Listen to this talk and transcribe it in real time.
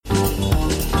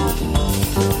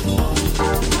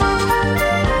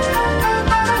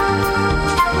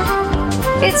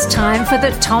It's time for the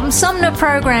Tom Sumner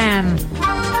Program.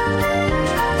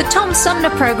 The Tom Sumner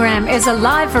Program is a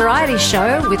live variety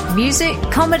show with music,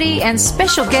 comedy and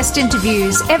special guest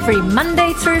interviews every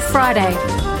Monday through Friday.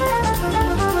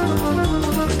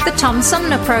 The Tom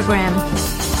Sumner Program.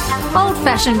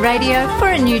 Old-fashioned radio for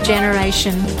a new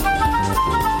generation.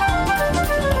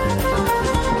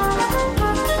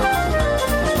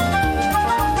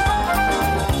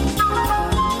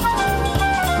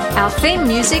 Our theme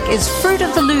music is Fruit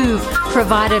of the Louvre,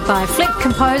 provided by flick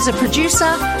composer-producer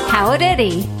Howard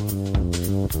Eddy.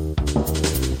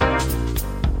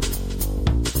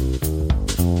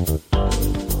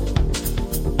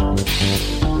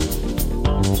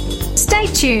 Stay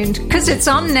tuned, because it's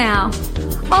on now.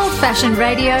 Old-fashioned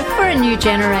radio for a new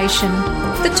generation.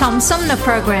 The Tom Sumner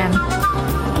Program.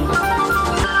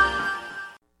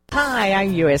 Hi,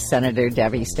 I'm U.S. Senator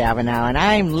Debbie Stabenow, and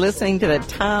I'm listening to the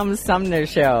Tom Sumner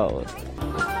Show.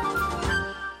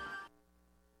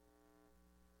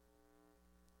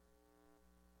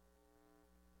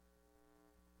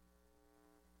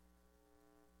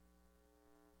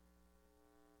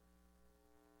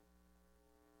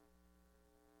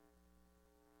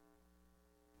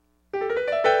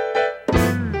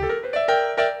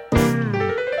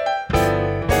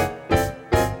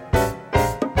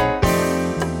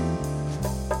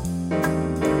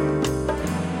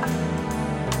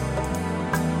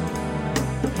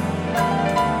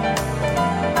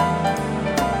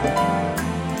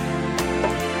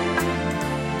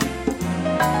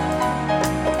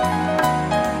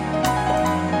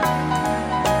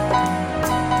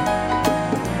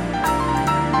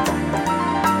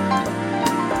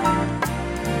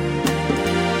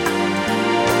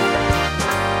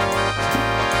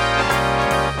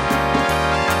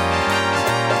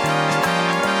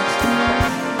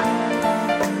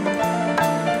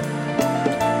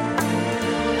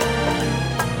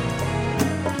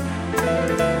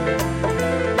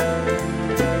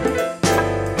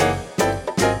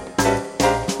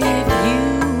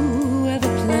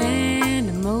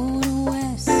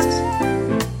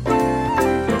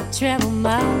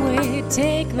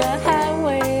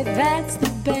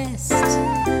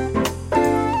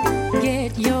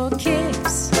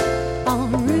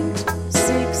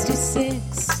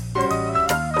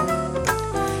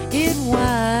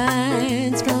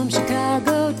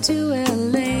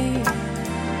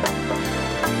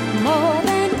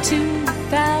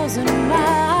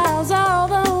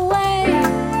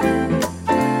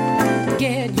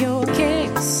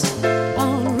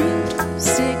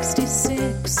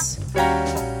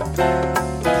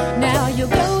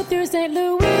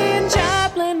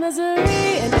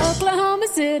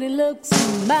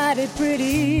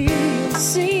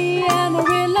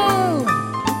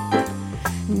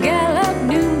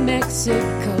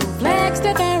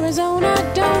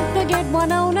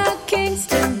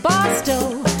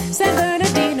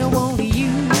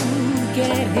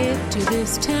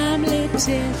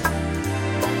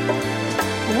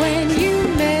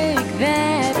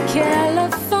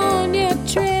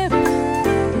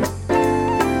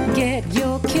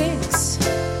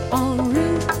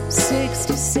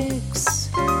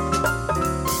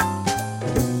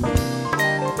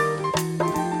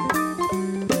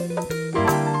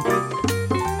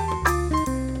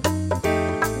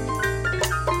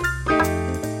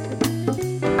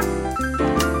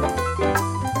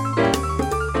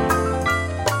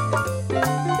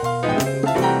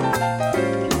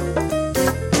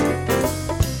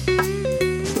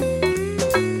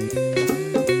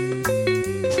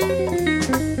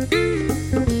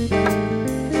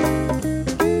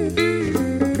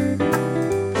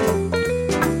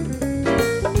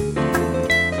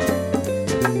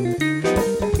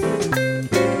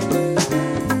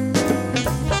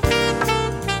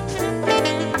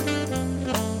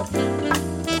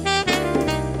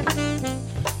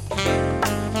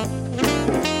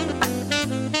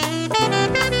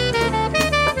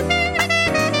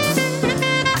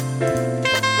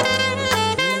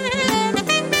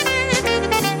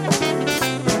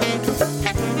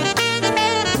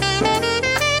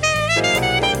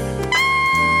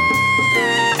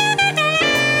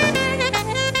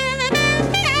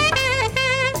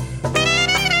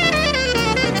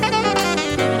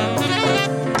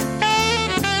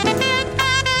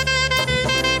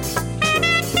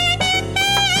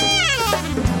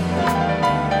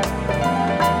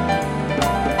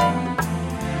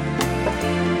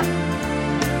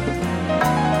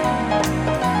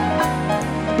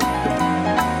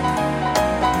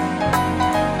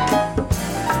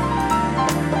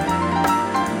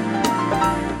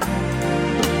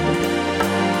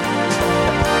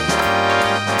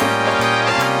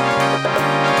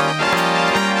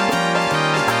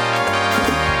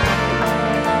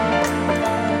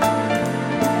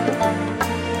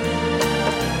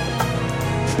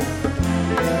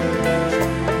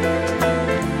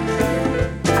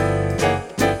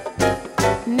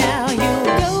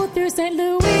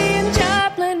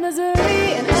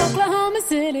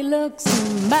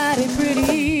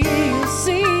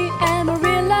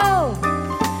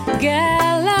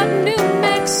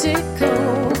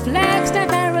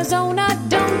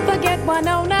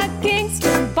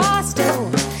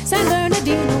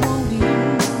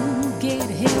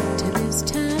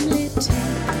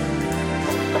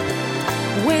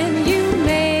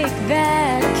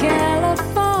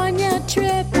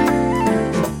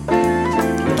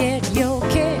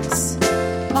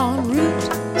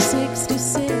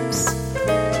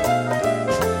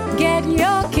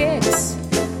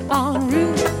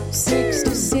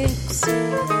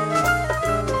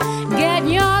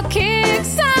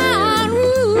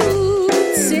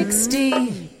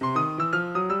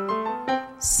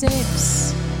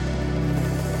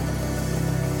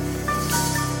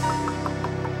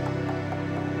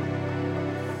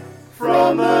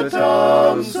 on the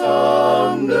Tom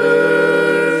Sumner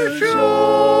Show.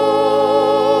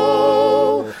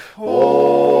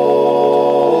 Oh,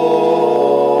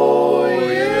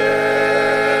 yeah.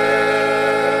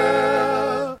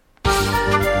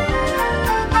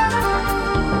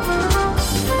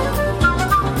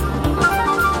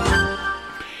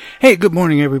 Hey, good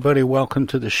morning, everybody. Welcome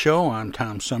to the show. I'm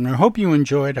Tom Sumner. Hope you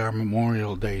enjoyed our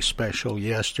Memorial Day special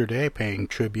yesterday, paying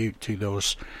tribute to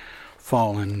those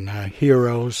fallen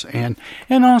heroes, and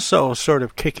also sort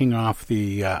of kicking off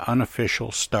the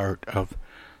unofficial start of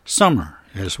summer,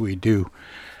 as we do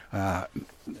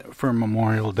for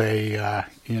Memorial Day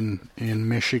in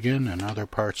Michigan and other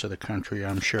parts of the country,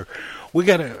 I'm sure. We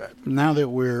gotta, now that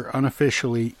we're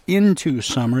unofficially into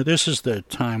summer, this is the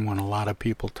time when a lot of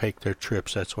people take their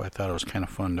trips. That's why I thought it was kind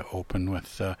of fun to open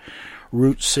with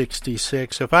Route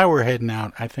 66. If I were heading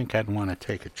out, I think I'd want to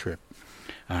take a trip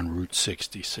on Route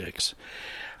 66.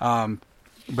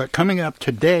 But coming up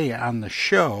today on the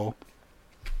show,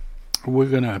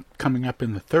 coming up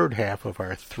in the third half of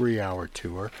our 3-hour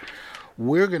tour,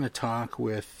 we're going to talk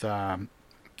with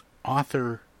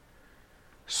author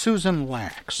Susan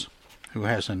Lax, who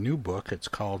has a new book. It's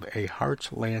called A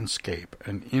Heart's Landscape,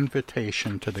 An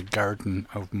Invitation to the Garden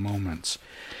of Moments.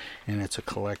 And it's a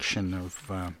collection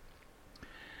of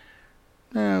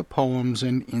poems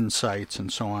and insights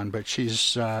and so on. But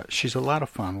she's a lot of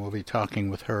fun. We'll be talking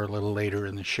with her a little later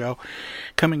in the show.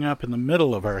 Coming up in the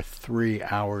middle of our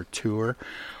 3-hour tour,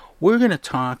 we're going to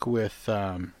talk with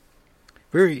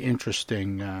very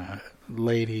interesting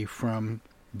lady from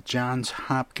Johns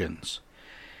Hopkins.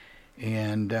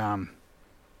 And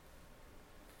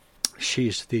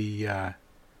she's the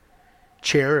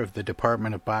chair of the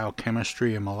Department of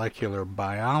Biochemistry and Molecular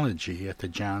Biology at the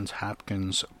Johns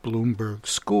Hopkins Bloomberg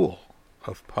School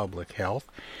of Public Health.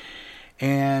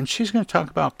 And she's going to talk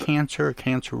about cancer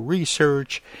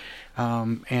research,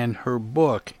 and her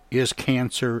book is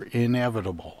Cancer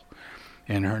Inevitable.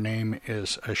 And her name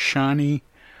is Ashani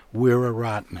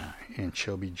Weeraratne, and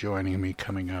she'll be joining me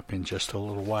coming up in just a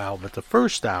little while. But the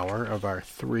first hour of our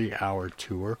 3-hour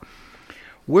tour,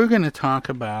 we're going to talk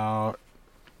about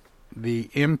the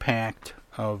impact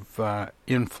of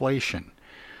inflation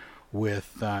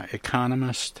with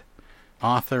economist,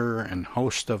 author, and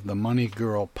host of the Money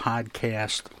Girl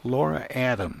podcast, Laura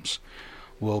Adams,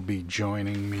 will be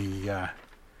joining me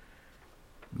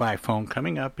by phone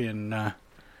coming up in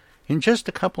just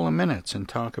a couple of minutes, and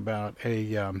talk about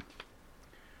a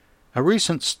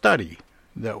recent study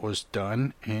that was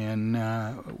done and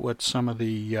what some of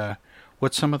the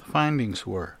findings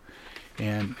were,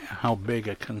 and how big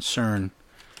a concern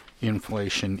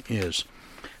inflation is.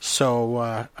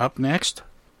 So up next,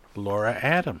 Laura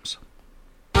Adams.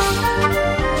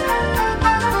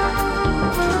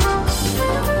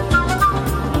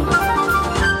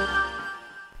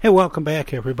 Hey, welcome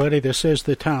back, everybody. This is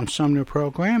the Tom Sumner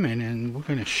Program, and we're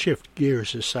going to shift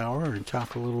gears this hour and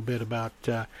talk a little bit about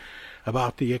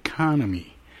the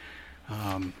economy.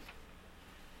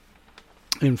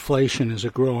 Inflation is a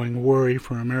growing worry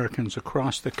for Americans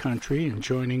across the country, and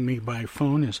joining me by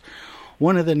phone is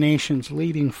one of the nation's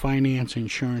leading finance,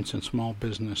 insurance, and small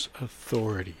business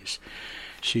authorities.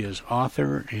 She's an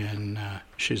author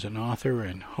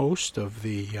and host of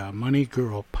the Money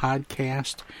Girl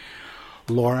podcast.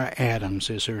 Laura Adams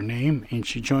is her name, and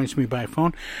she joins me by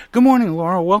phone. Good morning,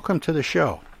 Laura. Welcome to the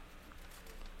show.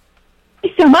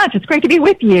 Thank you so much. It's great to be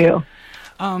with you.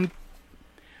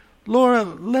 Laura,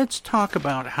 let's talk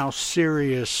about how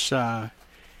serious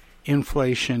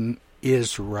inflation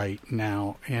is right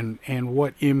now, and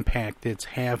what impact it's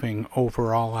having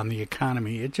overall on the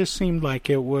economy. It just seemed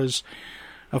like it was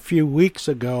a few weeks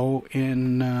ago,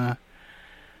 and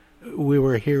we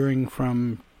were hearing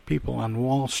from people on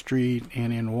Wall Street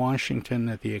and in Washington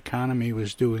that the economy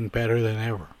was doing better than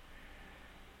ever.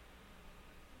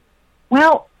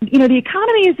 Well, the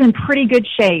economy is in pretty good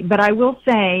shape, but I will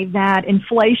say that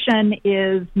inflation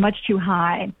is much too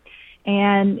high.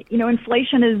 And,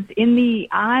 inflation is in the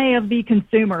eye of the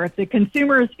consumer. If the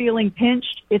consumer is feeling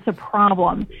pinched, it's a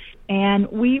problem.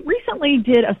 And we recently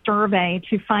did a survey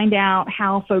to find out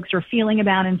how folks are feeling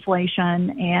about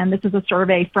inflation. And this is a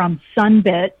survey from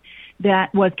Sunbit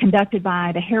that was conducted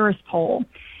by the Harris Poll.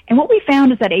 And what we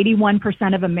found is that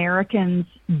 81% of Americans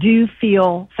do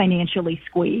feel financially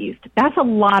squeezed. That's a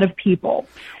lot of people.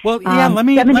 Well, yeah,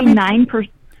 79%.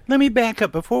 Let me back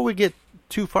up before we get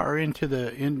too far into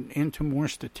into more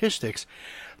statistics.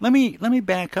 Let me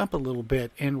back up a little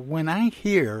bit. And when I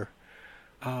hear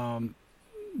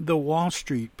the Wall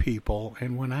Street people,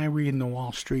 and when I read in the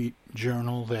Wall Street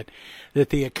Journal that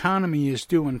the economy is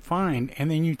doing fine,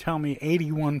 and then you tell me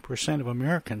 81% of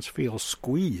Americans feel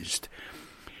squeezed,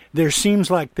 there seems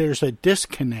like there's a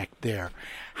disconnect there.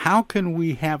 How can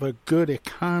we have a good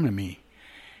economy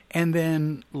and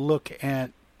then look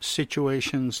at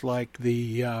situations like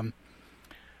the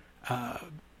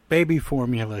baby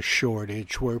formula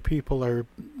shortage, where people are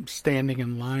standing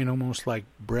in line almost like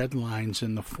bread lines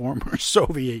in the former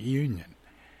Soviet Union?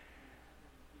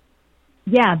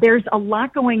 Yeah, there's a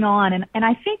lot going on. And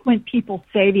I think when people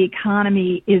say the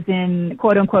economy is in,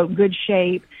 quote unquote, good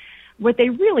shape, what they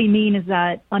really mean is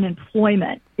that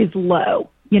unemployment is low.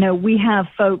 You know, we have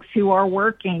folks who are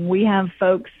working. We have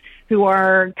folks who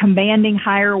are commanding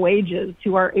higher wages,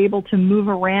 who are able to move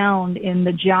around in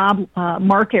the job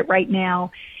market right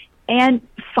now and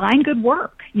find good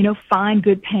work, you know, find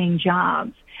good paying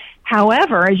jobs.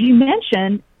 However, as you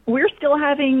mentioned, we're still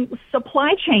having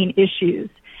supply chain issues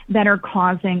that are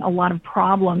causing a lot of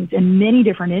problems in many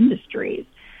different industries.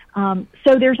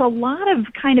 So there's a lot of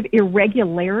kind of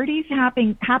irregularities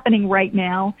happening right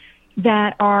now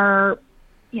that are,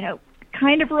 you know,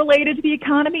 kind of related to the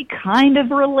economy, kind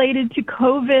of related to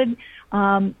COVID.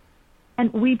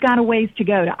 And we've got a ways to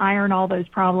go to iron all those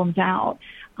problems out.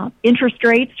 Interest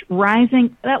rates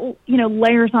rising, that, you know,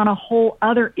 layers on a whole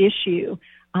other issue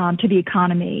to the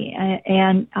economy.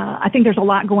 And I think there's a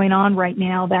lot going on right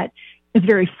now that is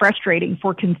very frustrating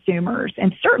for consumers.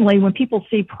 And certainly when people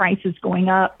see prices going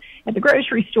up at the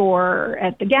grocery store,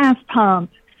 at the gas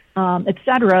pump, et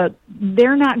cetera,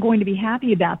 they're not going to be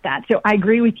happy about that. So I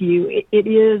agree with you. It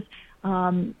is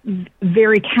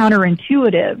very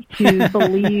counterintuitive to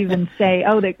believe and say,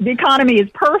 "Oh, the economy is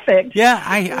perfect." Yeah,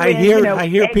 I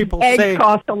hear people eggs say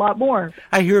cost a lot more.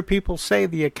 I hear people say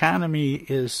the economy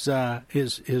is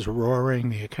roaring,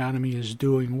 the economy is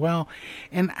doing well,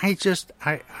 and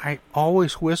I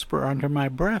always whisper under my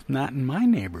breath, "Not in my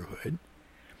neighborhood."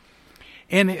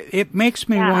 And it makes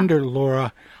me wonder,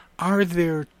 Laura, are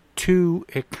there two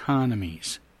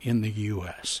economies in the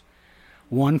U.S.?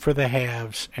 One for the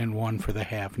haves and one for the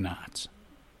have-nots?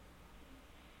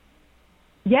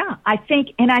 Yeah, I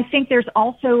think there's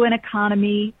also an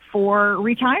economy for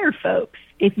retired folks.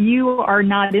 If you are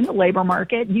not in the labor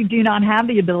market, you do not have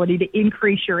the ability to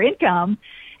increase your income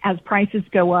as prices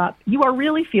go up, you are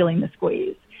really feeling the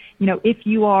squeeze. You know, if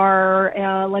you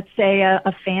are, let's say,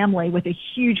 a family with a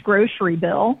huge grocery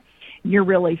bill, you're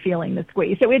really feeling the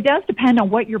squeeze. So it does depend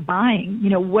on what you're buying, you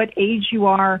know, what age you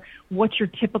are, what your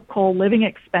typical living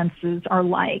expenses are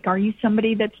like. Are you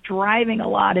somebody that's driving a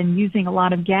lot and using a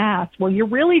lot of gas? Well, you're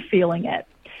really feeling it.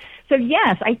 So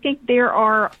yes, I think there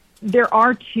are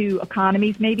two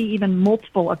economies, maybe even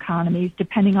multiple economies,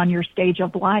 depending on your stage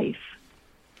of life.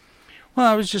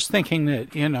 Well, I was just thinking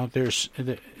that, you know, there's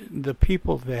the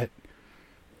people that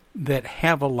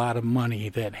have a lot of money,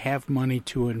 that have money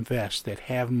to invest, that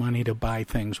have money to buy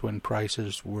things when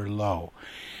prices were low.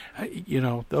 You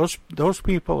know, those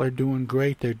people are doing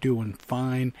great. They're doing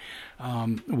fine.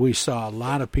 We saw a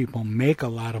lot of people make a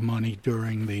lot of money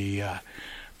during the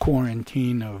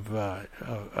quarantine of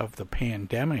the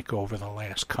pandemic over the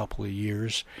last couple of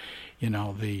years. You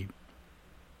know, the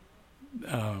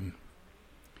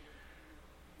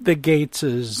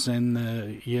Gateses and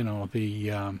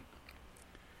the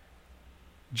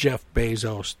Jeff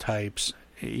Bezos types,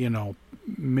 you know,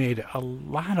 made a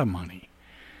lot of money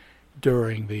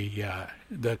during the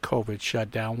COVID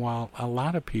shutdown, while a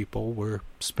lot of people were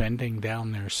spending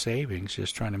down their savings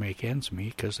just trying to make ends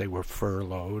meet because they were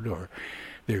furloughed or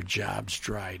their jobs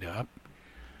dried up.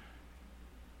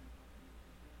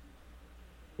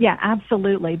 Yeah,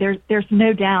 absolutely. There's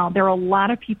no doubt. There are a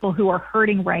lot of people who are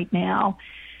hurting right now.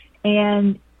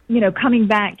 And you know, coming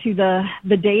back to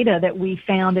the data that we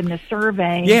found in the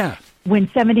survey, when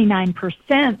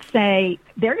 79% say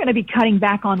they're going to be cutting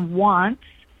back on wants,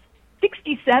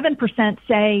 67%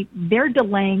 say they're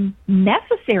delaying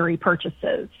necessary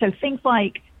purchases. So things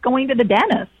like going to the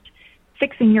dentist,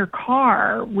 fixing your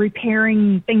car,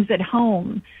 repairing things at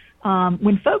home.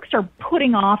 When folks are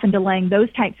putting off and delaying those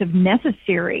types of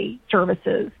necessary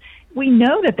services, we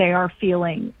know that they are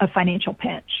feeling a financial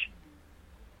pinch.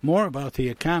 More about the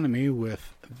economy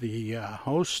with the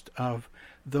host of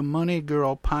the Money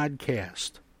Girl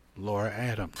podcast, Laura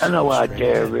Adams. Hello out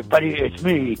there, everybody. It's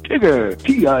me, Tigger.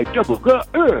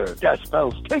 T-I-G-G-R. That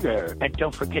spells Tigger. And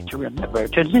don't forget to remember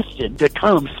to listen to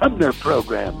Tom Sumner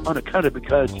program on account of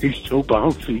because he's so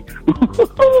bouncy.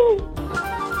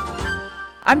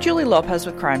 I'm Julie Lopez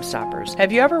with Crime Stoppers.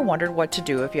 Have you ever wondered what to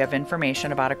do if you have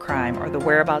information about a crime or the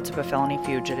whereabouts of a felony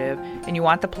fugitive and you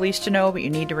want the police to know but you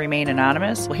need to remain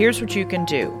anonymous? Well, here's what you can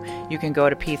do. You can go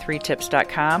to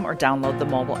p3tips.com or download the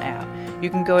mobile app. You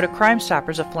can go to Crime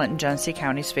Stoppers of Flint and Genesee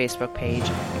County's Facebook page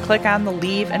and click on the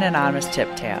Leave an Anonymous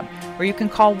Tip tab, or you can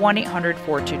call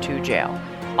 1-800-422-JAIL.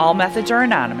 All methods are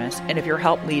anonymous, and if your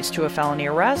help leads to a felony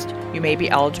arrest, you may be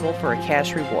eligible for a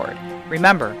cash reward.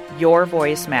 Remember, your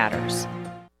voice matters.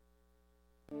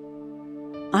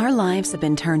 Our lives have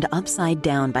been turned upside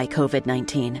down by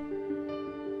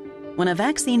COVID-19. When a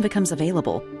vaccine becomes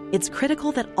available, it's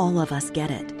critical that all of us get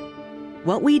it.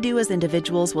 What we do as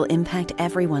individuals will impact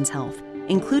everyone's health,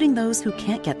 including those who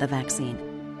can't get the vaccine.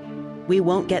 We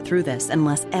won't get through this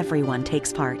unless everyone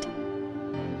takes part.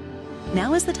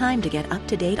 Now is the time to get up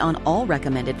to date on all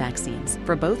recommended vaccines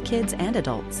for both kids and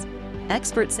adults.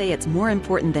 Experts say it's more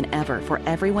important than ever for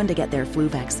everyone to get their flu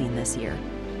vaccine this year.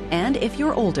 And if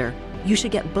you're older, you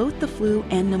should get both the flu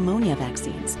and pneumonia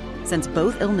vaccines, since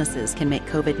both illnesses can make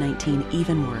COVID-19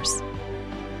 even worse.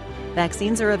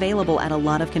 Vaccines are available at a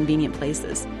lot of convenient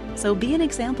places, so be an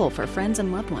example for friends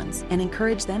and loved ones and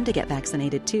encourage them to get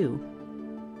vaccinated too.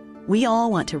 We all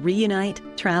want to reunite,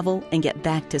 travel, and get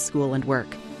back to school and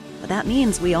work. But that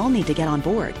means we all need to get on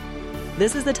board.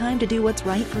 This is the time to do what's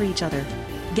right for each other.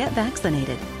 Get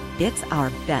vaccinated. It's our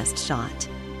best shot.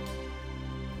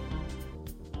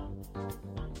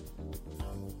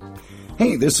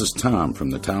 Hey, this is Tom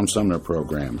from the Tom Sumner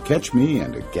Program. Catch me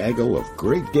and a gaggle of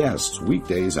great guests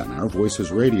weekdays on Our Voices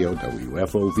Radio,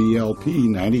 WFOVLP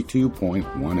 92.1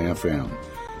 FM.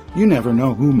 You never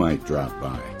know who might drop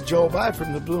by. Joe By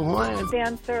from the Blue Hawaiian.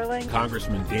 Dan Sterling.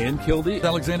 Congressman Dan Kildee.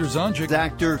 Alexander Zonjic.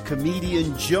 Actor,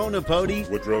 comedian Joe Napodi.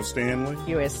 Woodrow Stanley.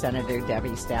 U.S. Senator Debbie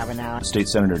Stabenow. State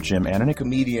Senator Jim Ananich.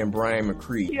 Comedian Brian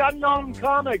McCree. The unknown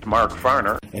comic. Mark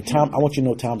Farner. And Tom, I want you to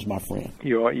know Tom's my friend.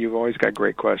 You've always got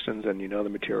great questions, and you know the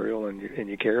material, and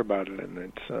you care about it,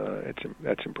 and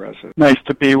that's impressive. Nice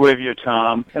to be with you,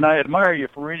 Tom. And I admire you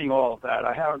for reading all of that.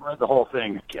 I haven't read the whole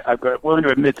thing. I'm willing to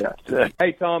admit that.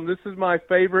 Hey, Tom, this is my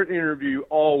favorite interview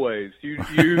always.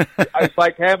 It's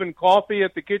like having coffee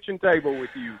at the kitchen table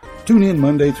with you. Tune in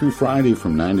Monday through Friday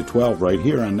from 9 to 12 right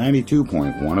here on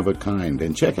 92.1 of a kind,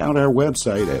 and check out our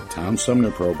website at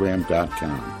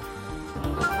TomSumnerProgram.com.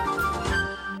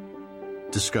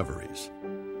 Discoveries.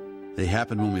 They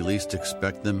happen when we least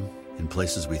expect them, in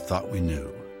places we thought we knew.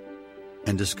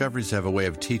 And discoveries have a way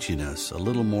of teaching us a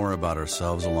little more about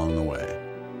ourselves along the way.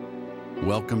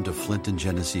 Welcome to Flint and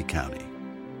Genesee County,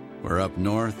 where up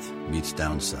north meets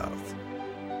down south.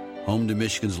 Home to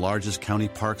Michigan's largest county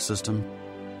park system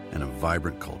and a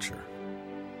vibrant culture.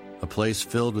 A place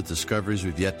filled with discoveries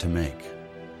we've yet to make,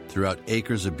 throughout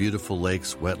acres of beautiful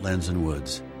lakes, wetlands, and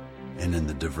woods, and in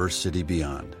the diverse city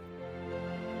beyond.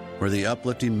 Where the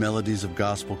uplifting melodies of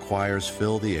gospel choirs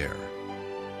fill the air.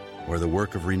 Where the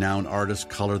work of renowned artists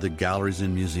color the galleries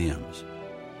and museums.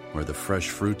 Where the fresh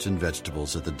fruits and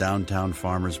vegetables at the downtown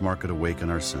farmers market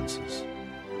awaken our senses.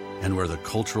 And where the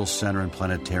cultural center and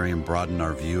planetarium broaden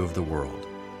our view of the world.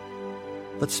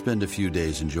 Let's spend a few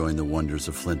days enjoying the wonders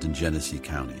of Flint and Genesee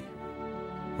County,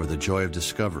 where the joy of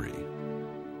discovery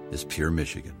is pure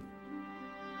Michigan.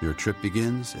 Your trip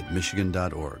begins at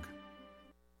Michigan.org.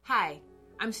 Hi,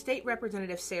 I'm State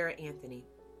Representative Sarah Anthony.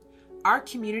 Our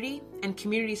community and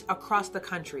communities across the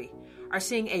country are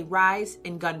seeing a rise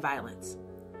in gun violence.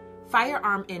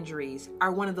 Firearm injuries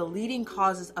are one of the leading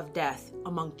causes of death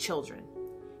among children.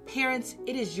 Parents,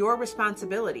 it is your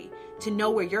responsibility to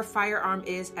know where your firearm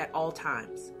is at all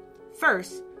times.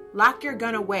 First, lock your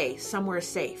gun away somewhere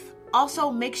safe.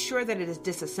 Also, make sure that it is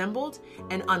disassembled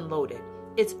and unloaded.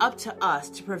 It's up to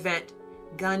us to prevent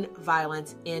gun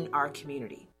violence in our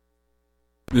community.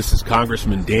 This is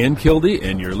Congressman Dan Kildee,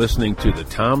 and you're listening to the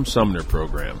Tom Sumner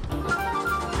Program.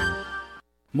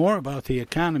 More about the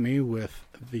economy with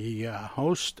the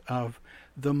host of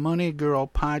the Money Girl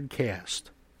podcast,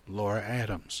 Laura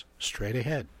Adams. Straight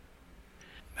ahead.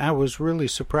 I was really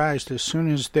surprised as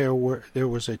soon as there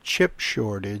was a chip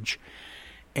shortage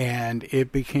and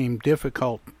it became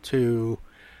difficult to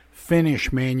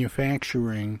finish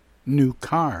manufacturing new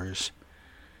cars.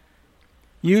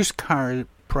 Used car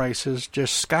prices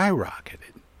just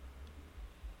skyrocketed.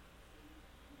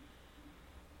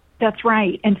 That's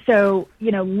right. And so,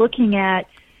 looking at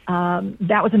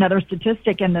that was another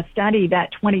statistic in the study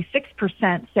that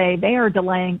 26% say they are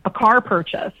delaying a car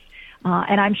purchase.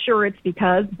 And I'm sure it's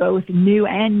because both new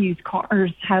and used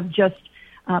cars have just,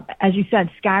 as you said,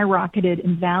 skyrocketed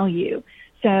in value.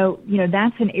 So,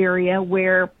 that's an area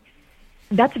where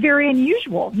that's very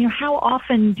unusual. You know, how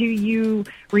often do you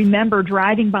remember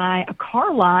driving by a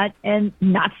car lot and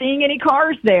not seeing any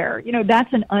cars there? You know,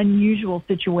 that's an unusual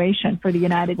situation for the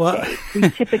United States. We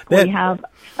typically have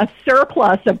a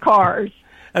surplus of cars.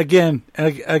 Again,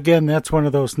 that's one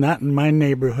of those not in my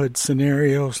neighborhood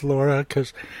scenarios, Laura,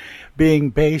 because being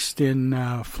based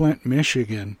in Flint,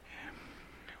 Michigan,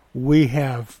 we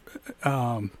have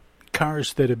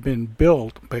cars that have been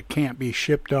built but can't be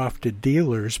shipped off to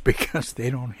dealers because they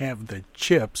don't have the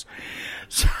chips.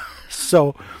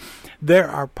 So there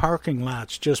are parking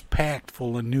lots just packed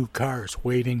full of new cars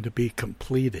waiting to be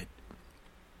completed.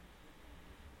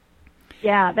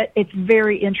 Yeah, it's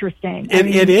very interesting.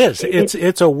 It is.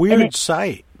 It's a weird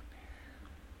sight.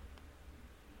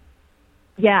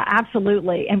 Yeah,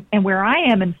 absolutely. And where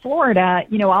I am in Florida,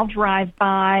 you know, I'll drive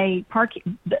by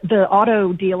the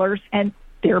auto dealers, and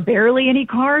there are barely any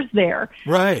cars there.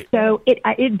 Right. So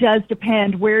it does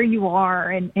depend where you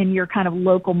are in your kind of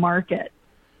local market.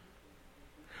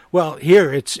 Well,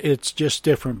 here it's just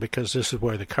different because this is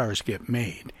where the cars get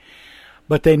made.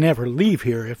 But they never leave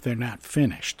here if they're not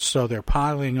finished. So they're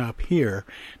piling up here,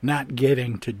 not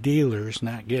getting to dealers,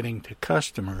 not getting to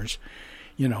customers,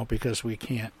 you know, because we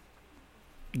can't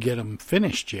get them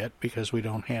finished yet because we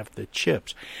don't have the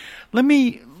chips. Let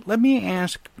me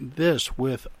ask this: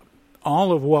 with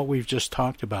all of what we've just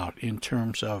talked about in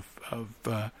terms of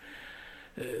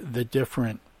the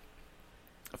different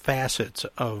facets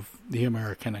of the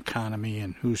American economy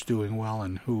and who's doing well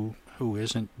and who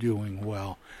isn't doing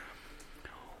well,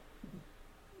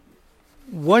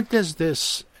 what does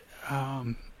this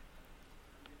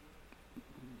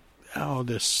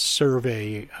this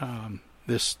survey,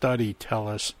 this study tell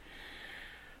us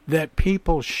that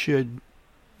people should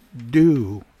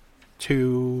do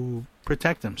to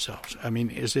protect themselves? I mean,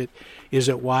 is it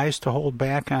wise to hold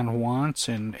back on wants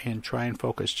and try and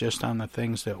focus just on the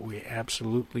things that we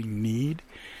absolutely need?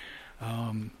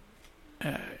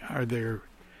 Are there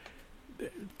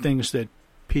things that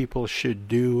people should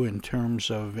do in terms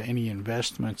of any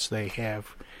investments they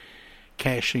have,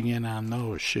 cashing in on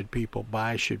those? Should people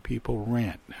buy? Should people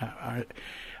rent?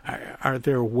 Are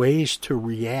there ways to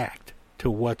react to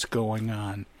what's going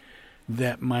on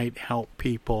that might help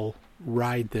people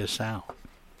ride this out?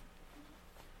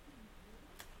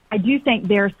 I do think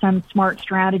there are some smart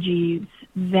strategies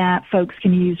that folks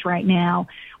can use right now.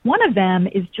 One of them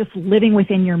is just living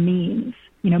within your means,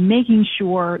 you know, making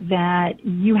sure that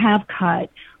you have cut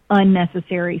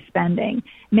unnecessary spending,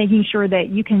 making sure that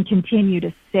you can continue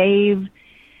to save,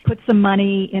 put some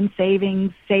money in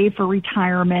savings, save for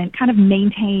retirement, kind of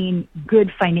maintain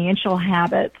good financial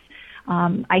habits.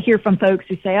 I hear from folks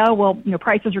who say, oh, well, you know,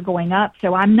 prices are going up,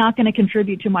 so I'm not going to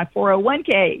contribute to my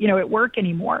 401k, you know, at work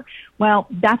anymore. Well,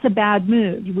 that's a bad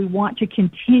move. We want to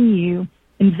continue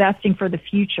investing for the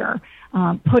future.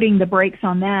 Putting the brakes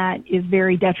on that is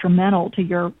very detrimental to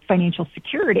your financial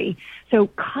security. So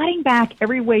cutting back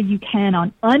every way you can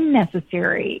on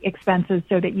unnecessary expenses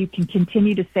so that you can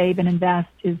continue to save and invest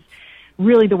is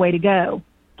really the way to go.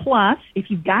 Plus, if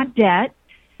you've got debt,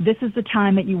 this is the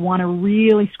time that you want to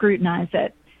really scrutinize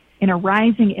it. In a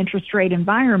rising interest rate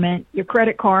environment, your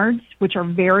credit cards, which are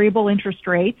variable interest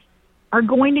rates, are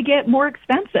going to get more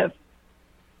expensive.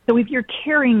 So if you're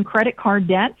carrying credit card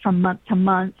debt from month to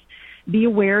month, be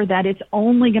aware that it's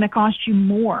only going to cost you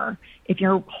more if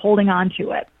you're holding on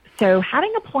to it. So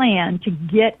having a plan to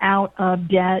get out of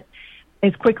debt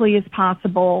as quickly as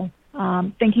possible,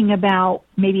 thinking about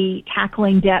maybe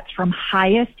tackling debts from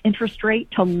highest interest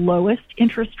rate to lowest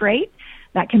interest rate,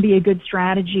 that can be a good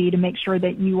strategy to make sure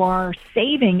that you are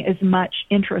saving as much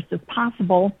interest as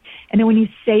possible. And then when you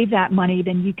save that money,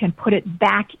 then you can put it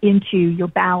back into your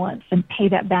balance and pay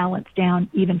that balance down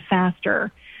even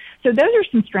faster. So those are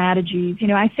some strategies. You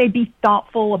know, I say be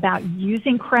thoughtful about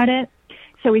using credit.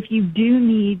 So if you do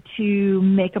need to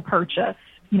make a purchase,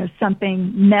 you know,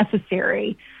 something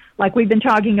necessary, like we've been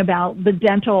talking about, the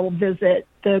dental visit,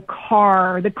 the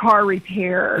car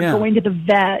repair, going to the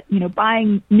vet, you know,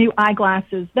 buying new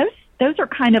eyeglasses, those are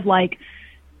kind of like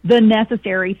the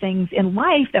necessary things in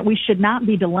life that we should not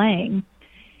be delaying.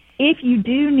 If you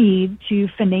do need to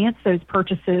finance those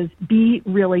purchases, be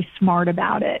really smart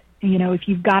about it. You know, if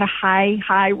you've got a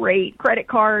high rate credit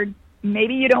card,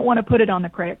 maybe you don't want to put it on the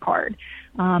credit card.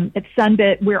 At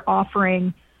Sunbit, we're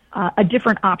offering a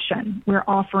different option. We're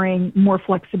offering more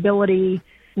flexibility,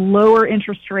 lower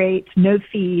interest rates, no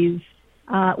fees,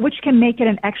 which can make it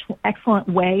an excellent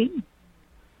way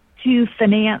to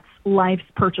finance life's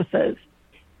purchases.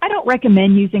 I don't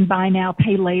recommend using buy now,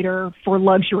 pay later for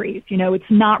luxuries. You know, it's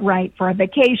not right for a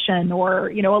vacation or,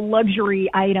 you know, a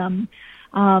luxury item.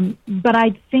 But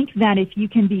I think that if you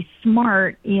can be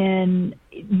smart in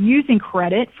using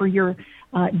credit for your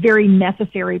very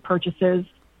necessary purchases,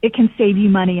 it can save you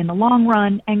money in the long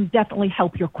run and definitely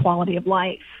help your quality of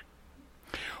life.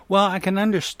 Well, I can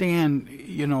understand,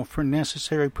 for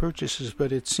necessary purchases,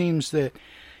 but it seems that,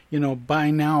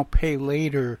 buy now, pay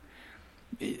later,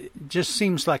 it just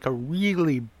seems like a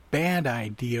really bad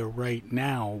idea right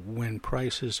now when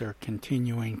prices are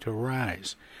continuing to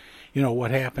rise.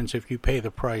 What happens if you pay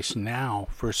the price now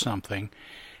for something,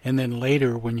 and then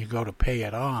later when you go to pay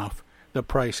it off, the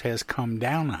price has come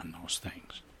down on those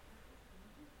things?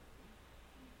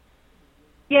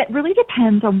 Yeah, it really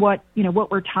depends on what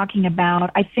we're talking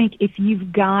about. I think if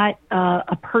you've got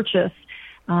a purchase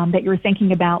that you're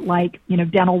thinking about, like,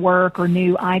 dental work or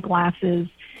new eyeglasses,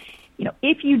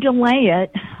 if you delay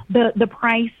it, the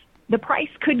price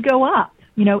could go up.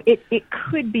 It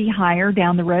could be higher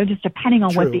down the road, just depending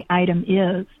on what the item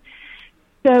is.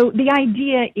 So the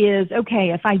idea is,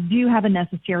 okay, if I do have a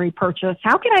necessary purchase,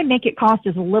 how can I make it cost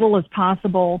as little as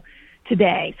possible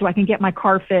today so I can get my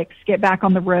car fixed, get back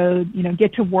on the road,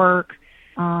 get to work,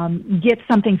 get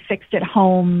something fixed at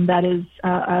home that is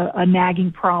a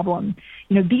nagging problem.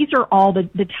 These are all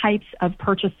the types of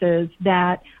purchases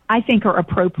that I think are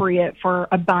appropriate for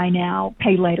a buy now,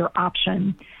 pay later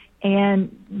option.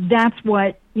 And that's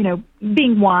what,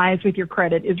 being wise with your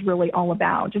credit is really all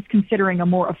about, just considering a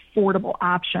more affordable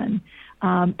option.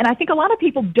 And I think a lot of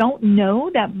people don't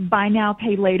know that buy now,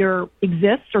 pay later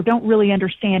exists or don't really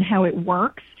understand how it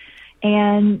works.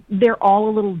 And they're all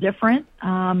a little different.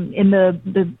 In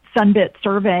the Sunbit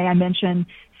survey I mentioned,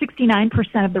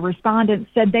 69% of the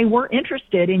respondents said they were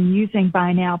interested in using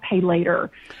buy now, pay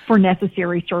later for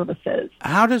necessary services.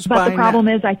 How does but the problem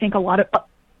is, I think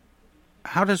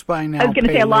how does buy now? I was going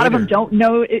to say a lot of them don't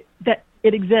know that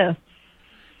it exists.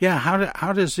 Yeah,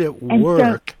 how does it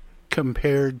work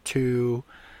compared to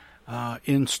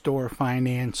in-store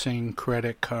financing,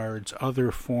 credit cards, other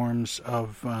forms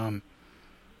of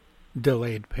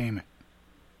delayed payment?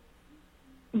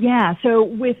 Yeah, so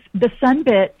with the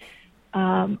Sunbit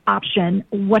option,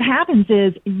 what happens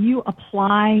is you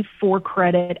apply for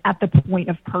credit at the point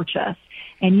of purchase,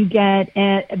 and you get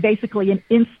basically an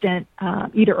instant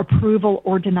either approval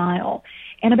or denial.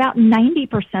 And about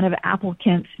 90% of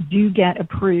applicants do get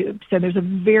approved. So there's a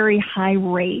very high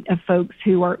rate of folks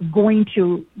who are going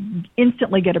to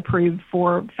instantly get approved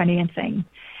for financing.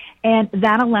 And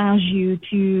that allows you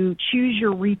to choose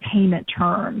your repayment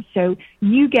term. So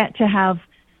you get to have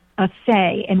a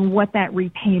say in what that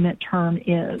repayment term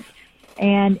is.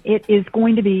 And it is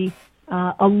going to be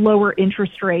a lower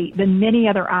interest rate than many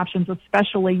other options,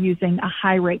 especially using a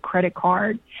high rate credit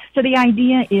card. So the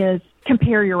idea is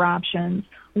compare your options,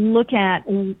 look at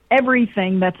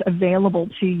everything that's available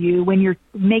to you when you're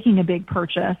making a big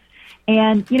purchase,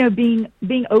 and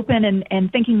being open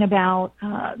and thinking about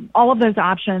all of those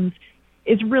options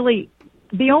is really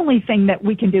the only thing that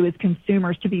we can do as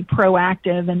consumers to be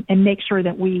proactive and make sure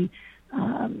that we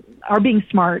are being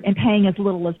smart and paying as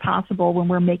little as possible when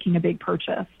we're making a big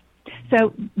purchase.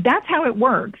 So that's how it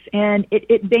works, and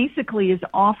it basically is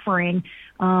offering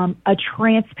a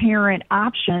transparent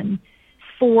option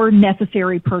for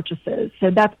necessary purchases.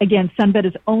 So that's, again, Sunbit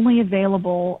is only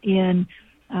available in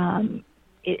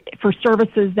for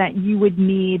services that you would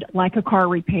need, like a car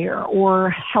repair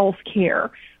or health care.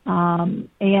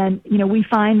 And, we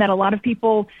find that a lot of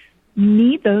people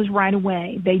need those right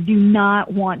away. They do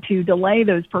not want to delay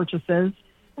those purchases.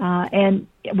 And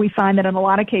we find that in a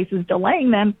lot of cases,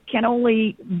 delaying them can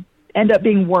only end up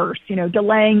being worse.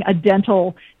 Delaying a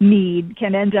dental need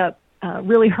can end up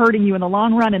really hurting you in the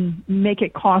long run and make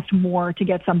it cost more to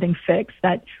get something fixed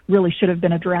that really should have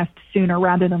been addressed sooner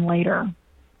rather than later.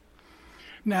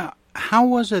 Now, how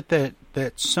was it that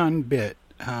Sunbit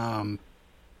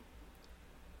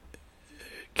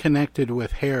connected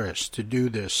with Harris to do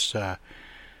this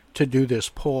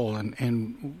poll,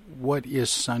 and what is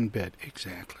Sunbit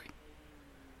exactly?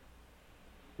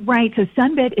 Right. So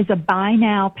Sunbit is a buy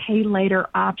now, pay later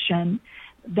option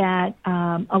that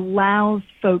allows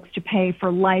folks to pay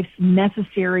for life's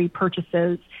necessary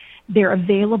purchases. They're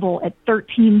available at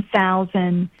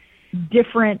 13,000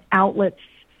 different outlets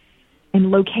and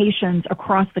locations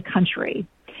across the country.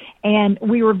 And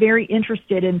we were very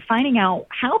interested in finding out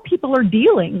how people are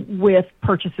dealing with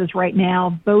purchases right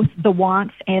now, both the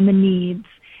wants and the needs.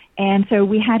 And so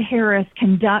we had Harris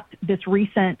conduct this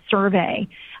recent survey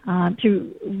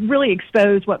to really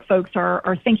expose what folks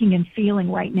are thinking and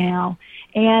feeling right now.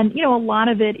 And, a lot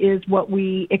of it is what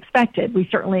we expected. We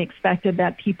certainly expected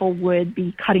that people would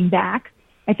be cutting back.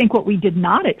 I think what we did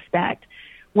not expect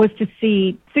was to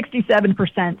see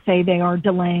 67% say they are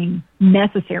delaying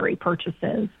necessary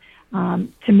purchases.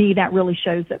 To me, that really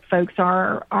shows that folks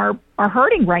are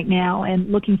hurting right now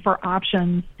and looking for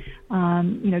options,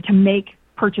 to make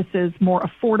purchases more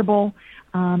affordable,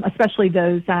 especially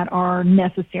those that are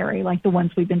necessary, like the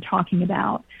ones we've been talking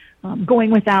about.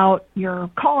 Going without your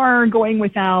car, going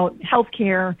without health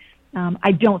care,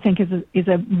 I don't think is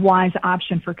a wise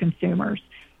option for consumers.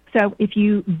 So if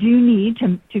you do need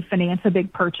to finance a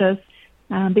big purchase,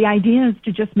 the idea is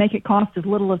to just make it cost as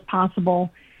little as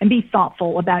possible and be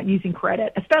thoughtful about using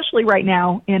credit, especially right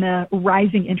now in a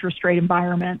rising interest rate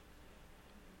environment.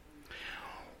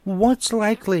 What's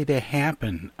likely to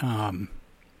happen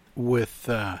with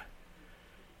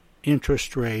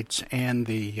interest rates and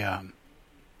the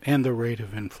rate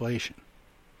of inflation?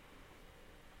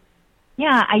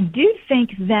 Yeah, I do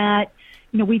think that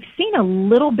we've seen a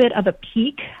little bit of a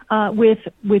peak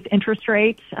with interest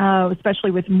rates,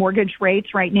 especially with mortgage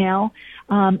rates right now.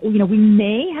 We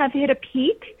may have hit a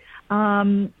peak.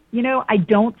 I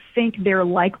don't think they're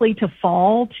likely to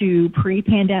fall to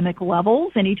pre-pandemic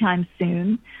levels anytime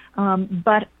soon.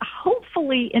 But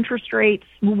hopefully interest rates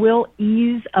will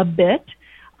ease a bit.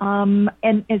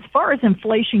 And as far as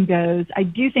inflation goes, I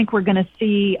do think we're going to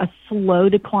see a slow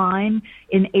decline.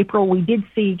 In April, we did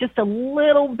see just a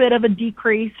little bit of a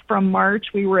decrease from March.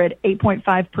 We were at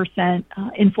 8.5%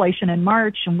 inflation in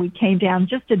March, and we came down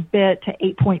just a bit to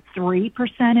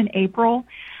 8.3% in April.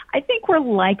 I think we're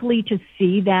likely to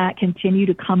see that continue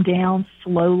to come down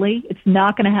slowly. It's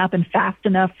not going to happen fast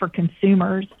enough for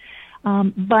consumers.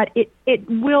 But it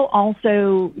will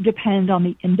also depend on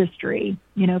the industry.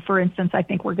 For instance, I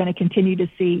think we're going to continue to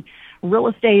see real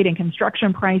estate and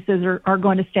construction prices are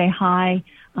going to stay high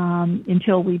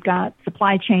until we've got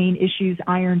supply chain issues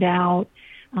ironed out.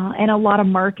 And a lot of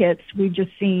markets, we've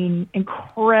just seen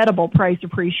incredible price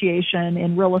appreciation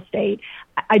in real estate.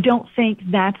 I don't think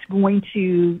that's going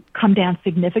to come down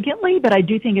significantly, but I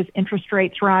do think as interest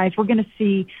rates rise, we're going to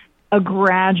see a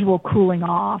gradual cooling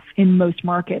off in most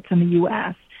markets in the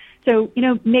U.S. So,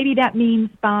 maybe that means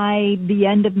by the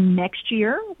end of next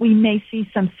year, we may see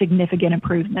some significant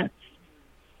improvements.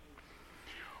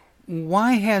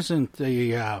 Why hasn't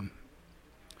the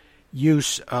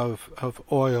use of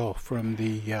oil from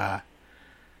the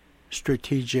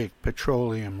Strategic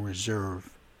Petroleum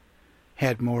Reserve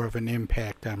had more of an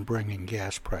impact on bringing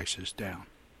gas prices down?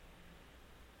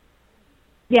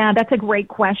 Yeah, that's a great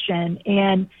question.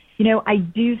 And I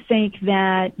do think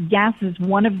that gas is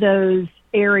one of those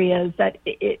areas that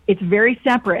it's very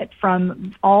separate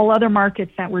from all other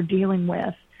markets that we're dealing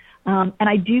with. And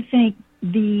I do think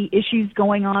the issues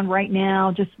going on right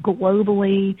now, just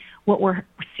globally, what we're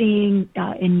seeing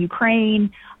in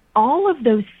Ukraine, all of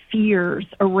those fears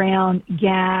around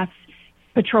gas,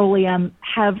 petroleum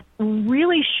have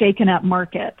really shaken up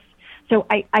markets. So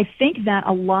I think that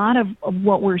a lot of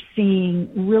what we're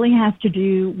seeing really has to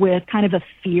do with kind of a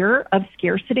fear of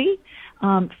scarcity,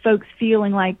 folks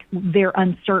feeling like they're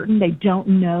uncertain, they don't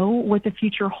know what the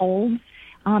future holds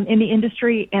in the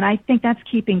industry, and I think that's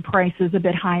keeping prices a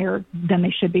bit higher than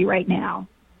they should be right now.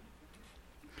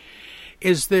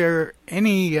 Is there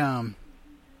any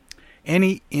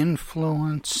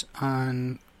influence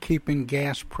on keeping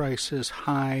gas prices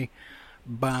high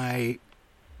by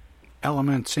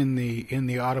elements in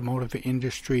the automotive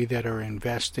industry that are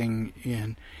investing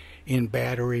in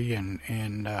battery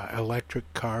and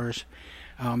electric cars?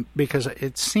 Because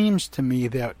it seems to me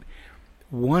that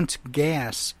once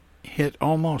gas hit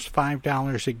almost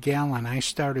 $5 a gallon, I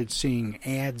started seeing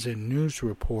ads and news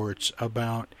reports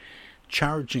about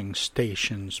charging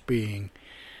stations being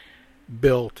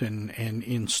built and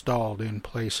installed in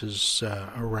places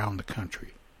around the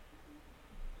country.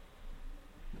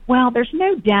 Well, there's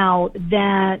no doubt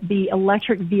that the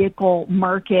electric vehicle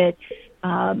market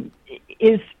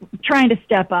is trying to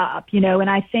step up, and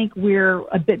I think we're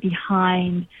a bit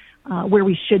behind where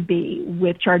we should be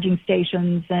with charging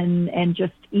stations and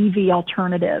just EV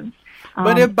alternatives.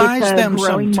 But it buys them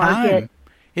some time.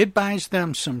 It buys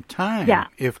them some time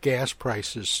if gas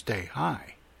prices stay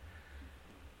high.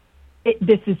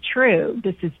 This is true.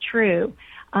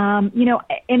 And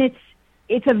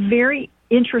it's a very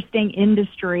interesting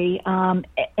industry.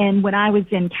 And when I was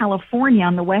in California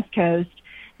on the West Coast,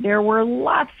 there were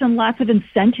lots and lots of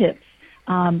incentives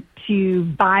to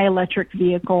buy electric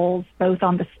vehicles, both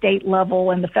on the state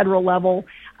level and the federal level.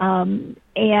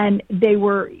 And they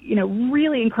were,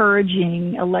 really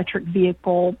encouraging electric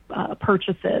vehicle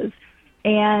purchases.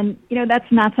 And,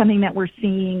 that's not something that we're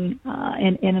seeing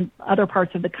in other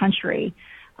parts of the country.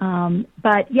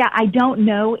 But, I don't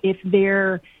know if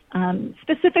they're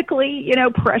specifically,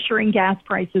 pressuring gas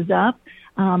prices up.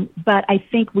 But I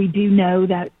think we do know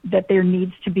that there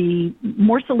needs to be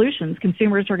more solutions.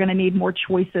 Consumers are going to need more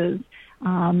choices.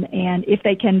 And if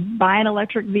they can buy an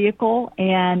electric vehicle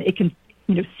and it can,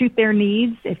 suit their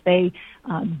needs, if they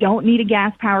don't need a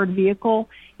gas-powered vehicle,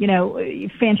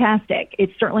 fantastic.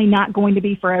 It's certainly not going to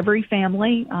be for every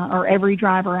family or every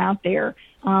driver out there.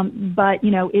 But,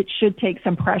 it should take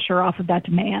some pressure off of that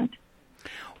demand.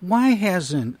 Why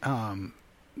hasn't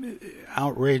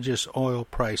outrageous oil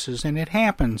prices, and it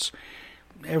happens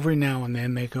every now and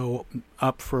then, they go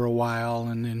up for a while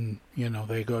and then,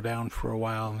 they go down for a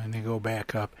while and then they go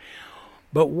back up.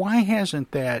 But why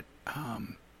hasn't that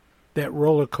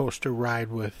roller coaster ride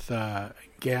with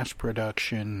gas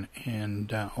production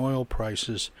and oil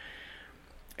prices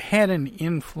had an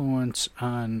influence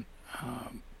on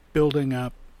building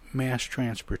up mass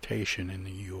transportation in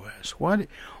the U.S.?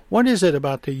 What is it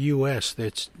about the U.S.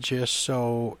 that's just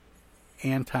so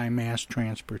anti-mass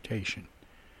transportation?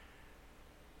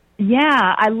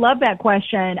 Yeah, I love that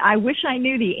question. I wish I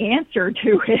knew the answer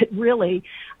to it, really,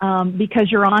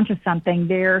 because you're onto something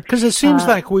there. Because it seems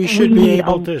like we should be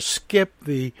able to skip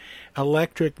the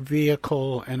electric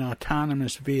vehicle and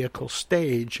autonomous vehicle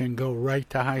stage and go right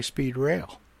to high-speed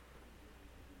rail.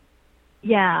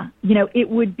 Yeah, it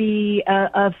would be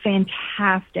a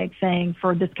fantastic thing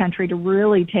for this country to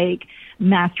really take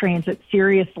mass transit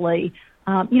seriously.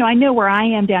 I know where I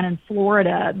am down in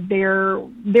Florida, they're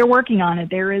working on it.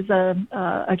 There is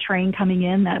a train coming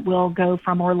in that will go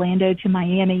from Orlando to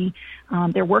Miami.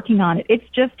 They're working on it. It's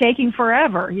just taking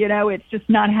forever. It's just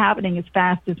not happening as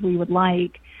fast as we would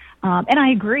like. And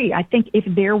I agree. I think if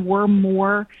there were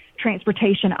more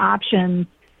transportation options,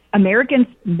 Americans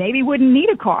maybe wouldn't need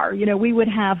a car. We would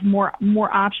have more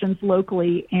options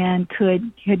locally and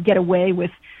could get away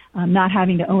with not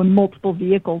having to own multiple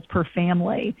vehicles per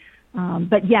family.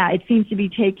 But yeah, it seems to be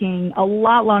taking a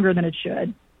lot longer than it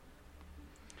should.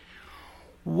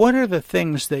 What are the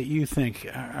things that you think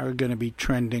are going to be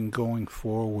trending going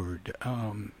forward?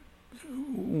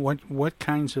 What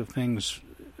kinds of things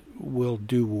will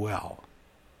do well?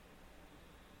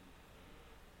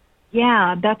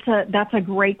 Yeah, that's a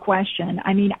great question.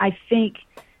 I mean, I think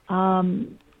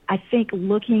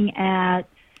looking at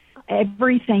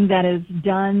everything that is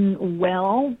done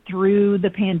well through the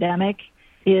pandemic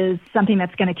is something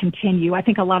that's going to continue. I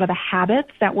think a lot of the habits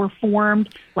that were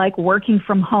formed, like working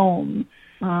from home,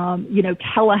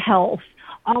 telehealth,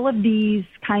 all of these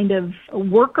kind of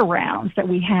workarounds that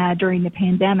we had during the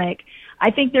pandemic, I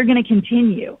think they're going to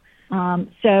continue.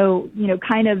 So,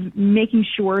 kind of making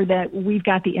sure that we've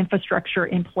got the infrastructure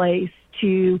in place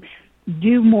to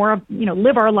do more,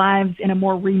 live our lives in a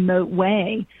more remote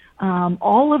way.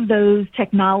 All of those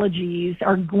technologies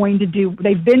are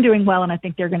they've been doing well, and I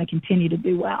think they're going to continue to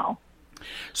do well.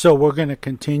 So we're going to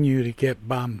continue to get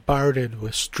bombarded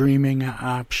with streaming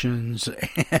options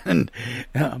and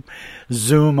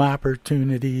Zoom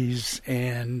opportunities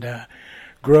and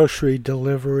grocery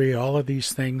delivery, all of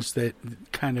these things that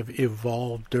kind of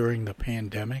evolved during the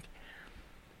pandemic?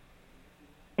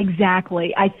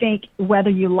 Exactly. I think whether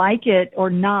you like it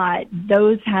or not,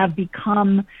 those have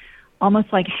become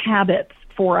almost like habits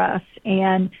for us.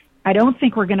 And I don't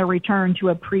think we're going to return to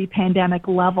a pre-pandemic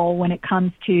level when it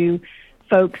comes to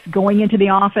folks going into the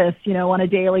office, on a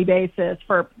daily basis.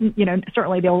 For,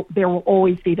 certainly there will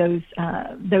always be those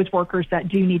workers that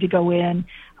do need to go in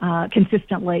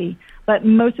consistently. But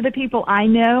most of the people I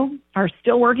know are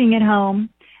still working at home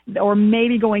or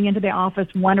maybe going into the office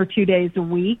 1 or 2 days a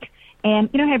week and,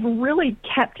 have really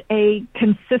kept a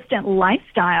consistent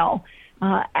lifestyle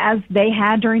as they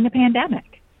had during the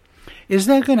pandemic. Is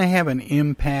that going to have an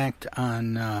impact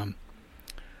on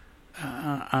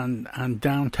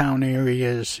downtown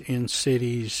areas in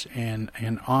cities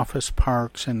and office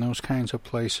parks and those kinds of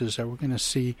places? Are we going to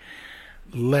see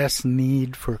less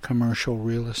need for commercial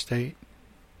real estate?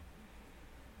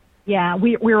 Yeah,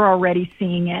 we're already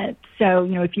seeing it. So,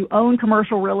 if you own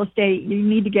commercial real estate, you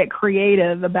need to get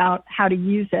creative about how to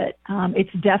use it.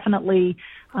 It's definitely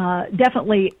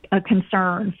a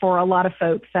concern for a lot of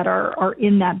folks that are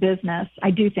in that business.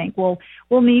 I do think we'll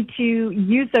need to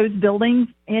use those buildings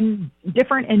in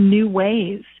different and new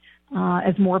ways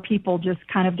as more people just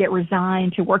kind of get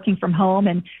resigned to working from home.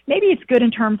 And maybe it's good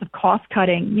in terms of cost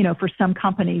cutting, for some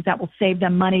companies that will save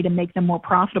them money to make them more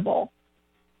profitable.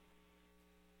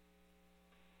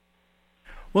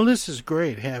 Well, this is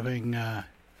great having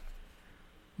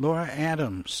Laura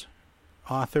Adams,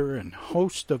 author and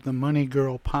host of the Money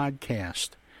Girl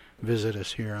podcast, visit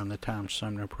us here on the Tom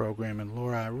Sumner program. And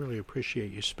Laura, I really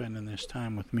appreciate you spending this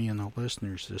time with me and the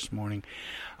listeners this morning.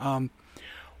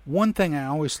 One thing I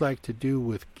always like to do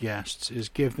with guests is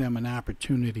give them an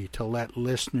opportunity to let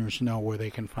listeners know where they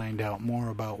can find out more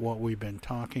about what we've been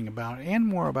talking about and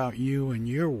more about you and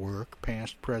your work,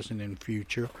 past, present, and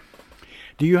future.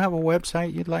 Do you have a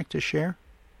website you'd like to share?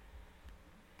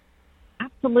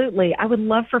 Absolutely. I would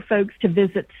love for folks to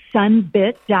visit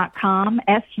sunbit.com,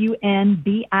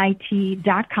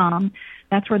 sunbit.com.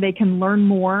 That's where they can learn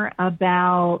more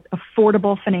about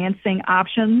affordable financing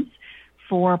options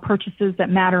for purchases that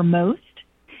matter most.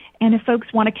 And if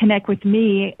folks want to connect with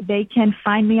me, they can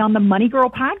find me on the Money Girl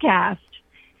podcast,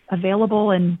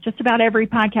 available in just about every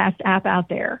podcast app out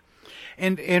there.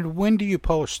 And when do you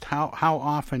post? How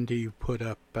often do you put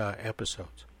up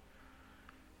episodes?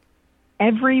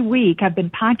 Every week. I've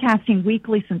been podcasting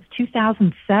weekly since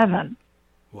 2007.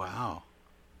 Wow.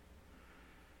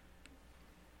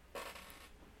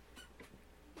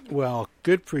 Well,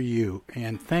 good for you,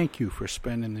 and thank you for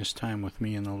spending this time with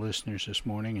me and the listeners this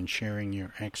morning and sharing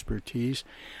your expertise.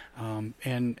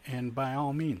 And by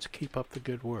all means, keep up the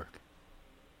good work.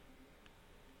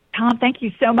 Tom, thank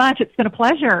you so much. It's been a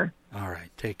pleasure. All right,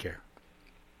 take care.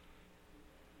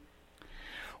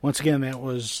 Once again, that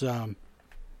was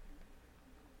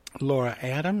Laura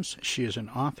Adams. She is an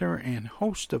author and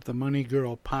host of the Money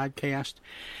Girl podcast.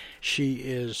 She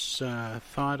is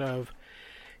thought of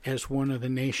as one of the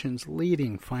nation's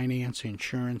leading finance,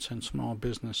 insurance, and small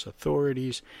business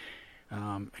authorities.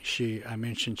 I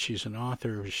mentioned she's an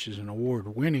author. She's an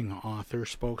award-winning author,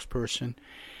 spokesperson,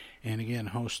 and again,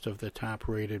 host of the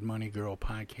top-rated Money Girl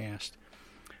podcast.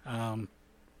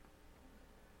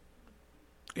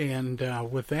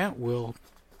 With that, we'll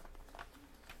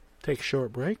take a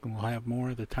short break, and we'll have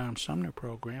more of the Tom Sumner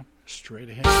program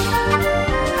straight ahead.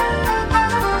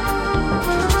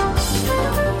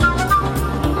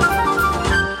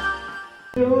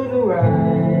 Do the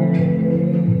right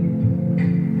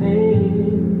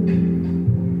thing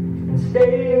and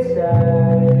stay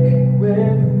inside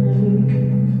with me.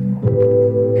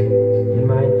 You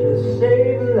might just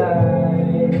save a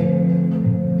life,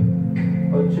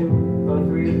 or 2 or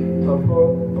 3 or 4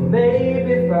 or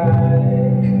maybe 5.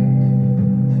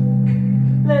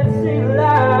 Let's save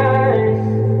lives.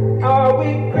 Are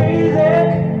we crazy,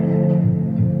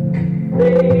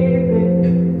 baby?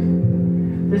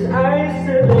 This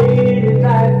isolated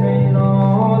life ain't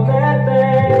all that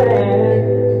bad.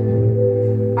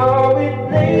 Are we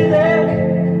lazy?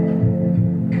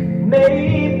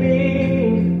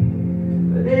 Maybe,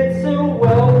 but it's a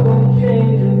welcome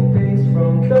change of pace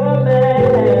from the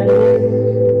madness.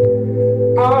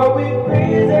 Are we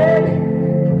crazy?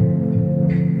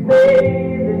 Maybe,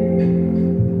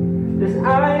 this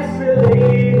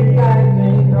isolated life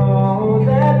ain't all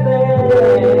that bad.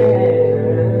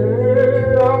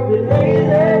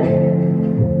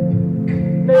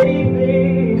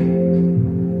 Maybe,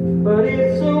 but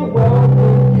it's a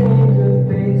welcome change of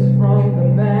pace from the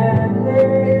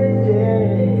madness,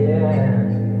 yeah.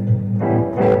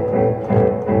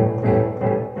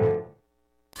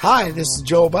 Hi, this is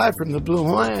Joe By from the Blue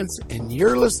Hawaiians, and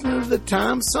you're listening to the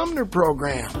Tom Sumner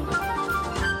Program.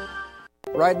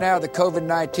 Right now, the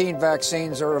COVID-19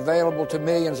 vaccines are available to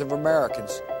millions of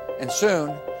Americans, and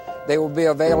soon they will be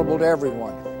available to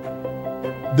everyone.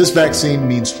 This vaccine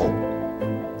means hope.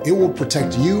 It will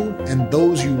protect you and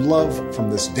those you love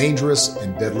from this dangerous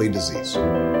and deadly disease. I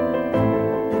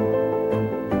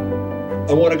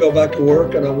want to go back to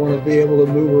work, and I want to be able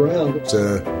to move around.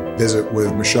 To visit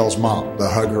with Michelle's mom, to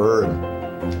hug her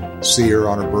and see her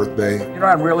on her birthday. You know what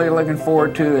I'm really looking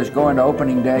forward to is going to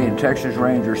opening day in Texas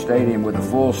Ranger Stadium with a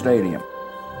full stadium.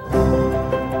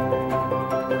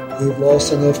 We've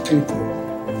lost enough people,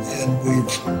 and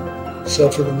we've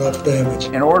suffered enough damage.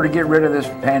 In order to get rid of this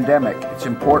pandemic, it's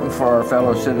important for our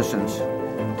fellow citizens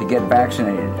to get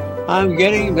vaccinated. I'm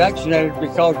getting vaccinated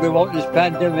because we want this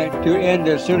pandemic to end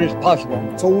as soon as possible.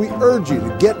 So we urge you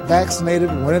to get vaccinated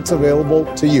when it's available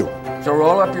to you. So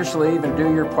roll up your sleeve and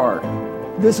do your part.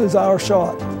 This is our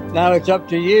shot. Now it's up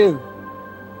to you.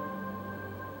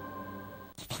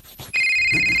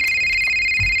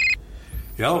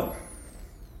 Hello.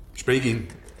 Speaking.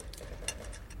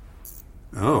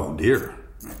 Oh, dear.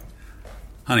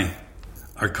 Honey,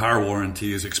 our car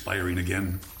warranty is expiring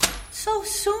again. So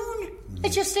soon?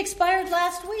 It just expired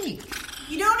last week.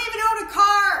 You don't even own a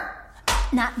car!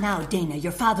 Not now, Dana.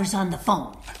 Your father's on the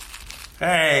phone.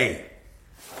 Hey!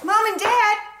 Mom and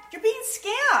Dad, you're being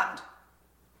scammed.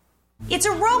 It's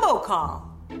a robocall.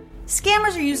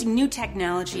 Scammers are using new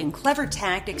technology and clever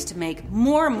tactics to make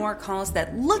more and more calls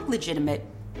that look legitimate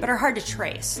but are hard to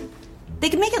trace. They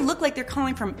can make it look like they're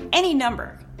calling from any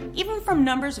number, even from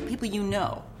numbers of people you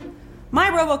know. My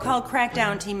robocall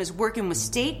crackdown team is working with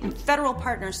state and federal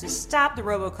partners to stop the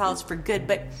robocalls for good,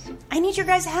 but I need your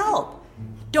guys' help.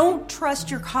 Don't trust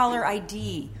your caller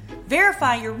ID.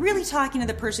 Verify you're really talking to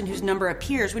the person whose number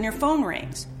appears when your phone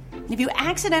rings. And if you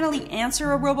accidentally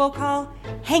answer a robocall,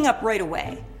 hang up right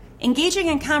away. Engaging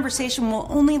in conversation will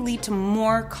only lead to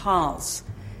more calls.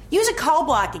 Use a call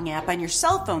blocking app on your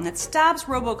cell phone that stops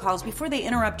robocalls before they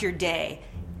interrupt your day.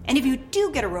 And if you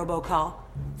do get a robocall,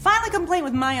 file a complaint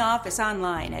with my office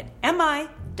online at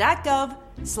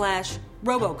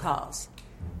mi.gov/robocalls.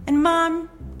 And Mom,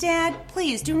 Dad,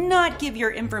 please do not give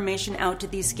your information out to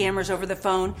these scammers over the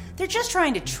phone. They're just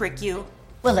trying to trick you.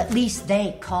 Well, at least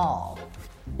they call.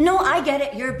 No, I get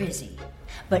it, you're busy.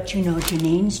 But you know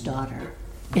Janine's daughter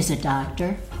is a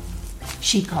doctor.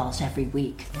 She calls every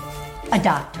week. A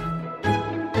doctor.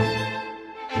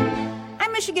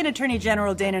 I'm Michigan Attorney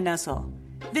General Dana Nessel.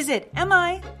 Visit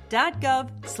mi.gov/AG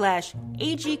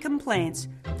complaints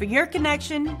for your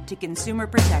connection to consumer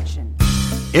protection.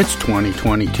 It's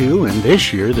 2022, and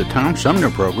this year the Tom Sumner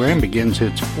program begins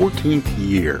its 14th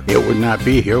year. It would not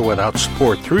be here without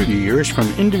support through the years from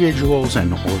individuals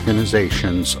and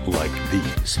organizations like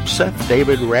these. Seth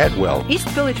David Radwell, East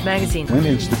Village Magazine, Flint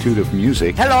Institute of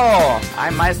Music, Hello,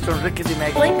 I'm Maestro Ricky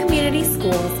DiMeggi. Flint Community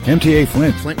Schools, MTA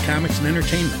Flint, Flint Comics and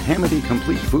Entertainment, Hamady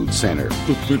Complete Food Center,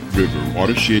 the Flint River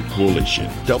Watershed Coalition,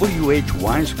 W.H.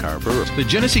 Wisecarver, the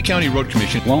Genesee County Road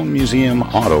Commission, Lone Museum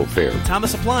Auto Fair,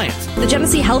 Thomas Appliance, the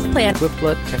Genesee Health Plan,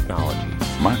 Swiftlet Technology,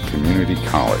 Mott Community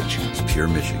College, It's Pure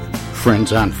Michigan.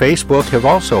 Friends on Facebook have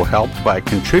also helped by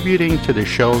contributing to the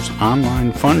show's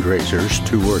online fundraisers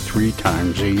 2 or 3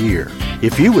 times a year.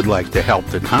 If you would like to help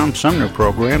the Tom Sumner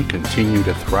program continue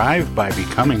to thrive by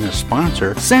becoming a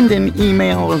sponsor, send an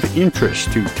email of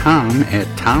interest to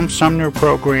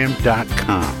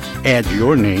tom@tomsumnerprogram.com. Add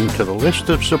your name to the list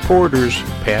of supporters,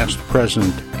 past,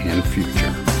 present, and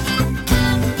future.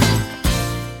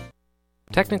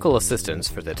 Technical assistance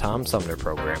for the Tom Sumner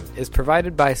program is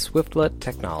provided by Swiftlet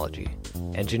Technology,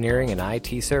 engineering and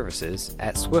IT services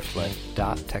at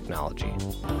swiftlet.technology.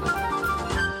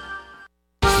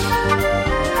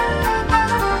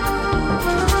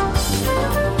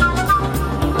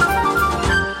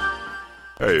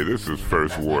 Hey, this is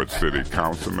First Ward City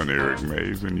Councilman Eric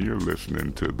Mays, and you're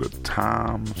listening to the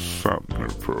Tom Sumner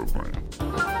program.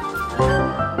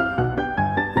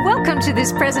 Welcome to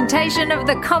this presentation of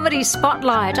the Comedy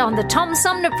Spotlight on the Tom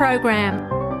Sumner program.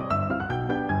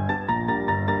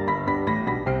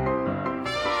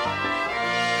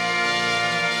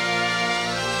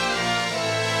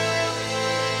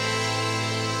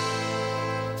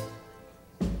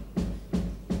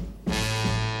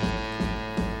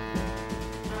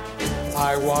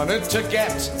 I wanted to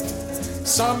get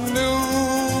some new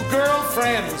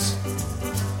girlfriends,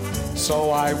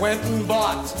 so I went and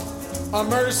bought a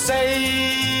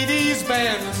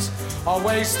Mercedes-Benz, a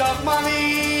waste of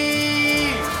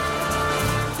money,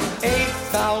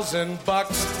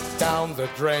 $8,000 down the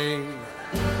drain.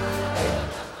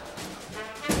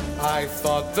 I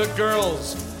thought the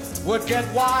girls would get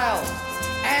wild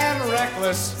and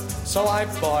reckless, so I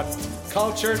bought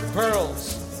cultured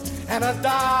pearls and a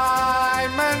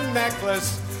diamond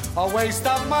necklace, a waste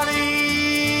of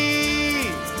money.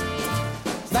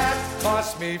 That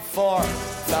cost me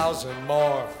 $4,000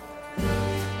 more.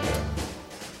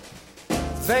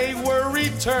 They were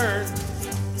returned.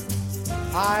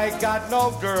 I got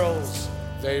no girls,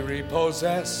 they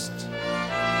repossessed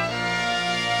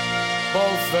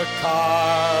both the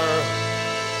car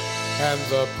and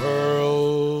the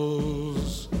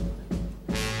pearls.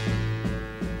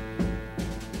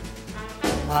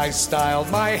 I styled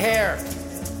my hair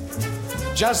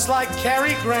just like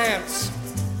Cary Grant's.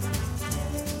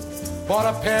 Bought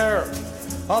a pair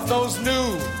of those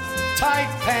new tight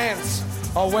pants,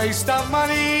 a waste of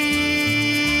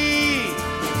money.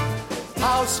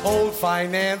 Household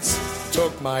finance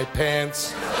took my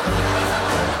pants.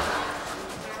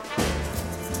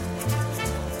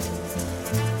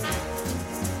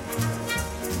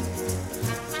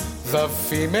 The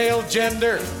female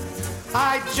gender,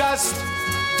 I just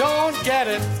don't get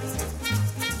it.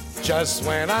 Just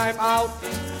when I'm out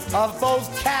of both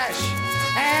cash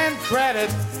and credit,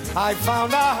 I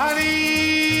found a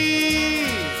honey.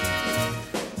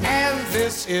 And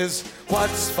this is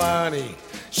what's funny.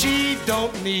 She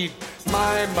don't need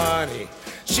my money.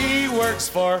 She works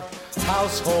for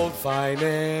household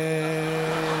finance.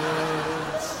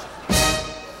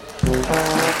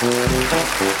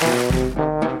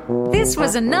 This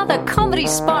was another Comedy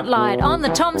Spotlight on the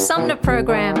Tom Sumner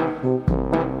program.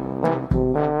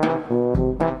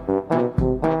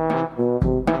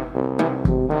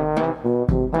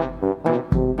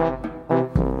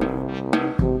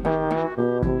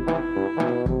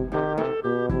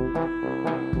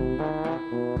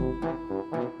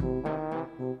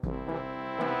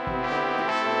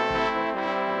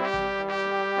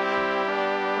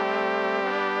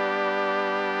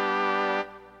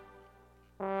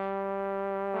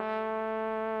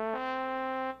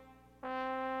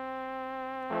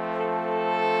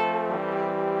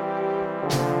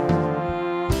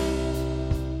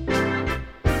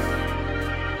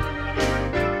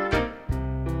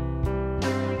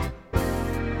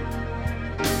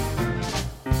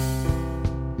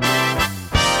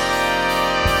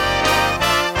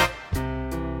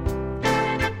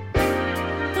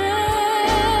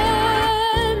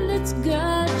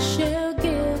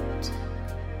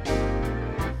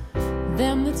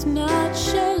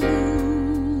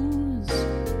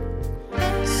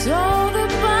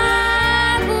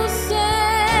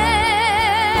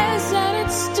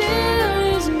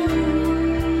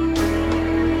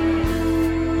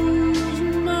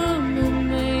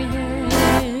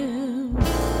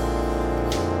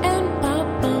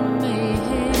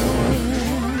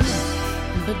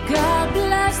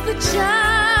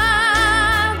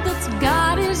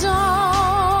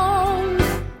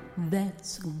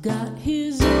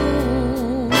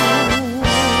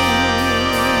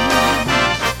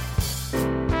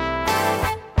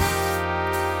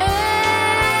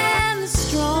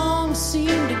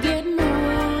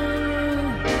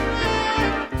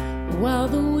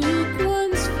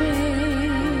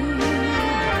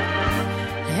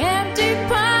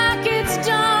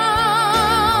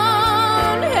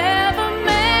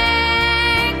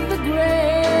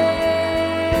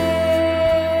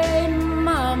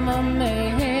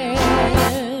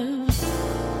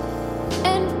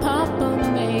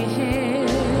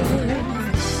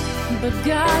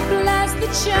 God bless the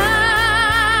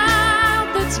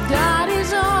child that's got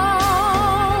his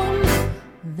own,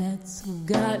 that's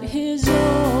got his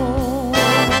own.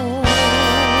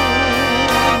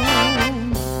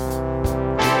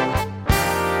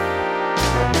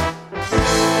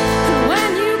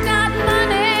 When you got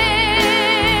money,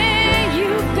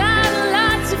 you've got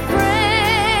lots of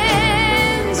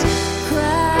friends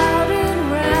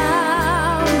crowding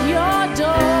round your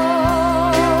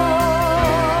door.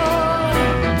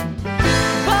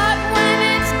 But when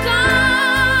it's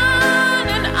gone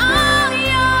and all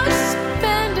your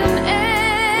spending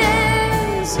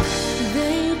ends,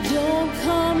 they don't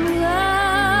come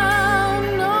round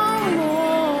no more.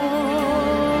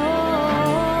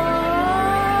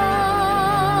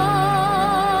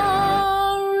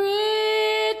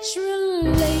 Rich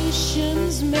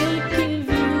relations may give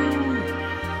you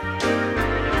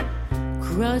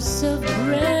crusts of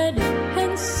bread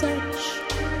and such.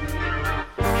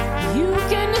 You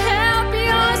can help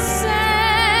yourself,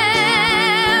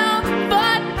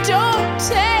 but don't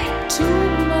take too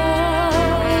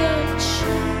much.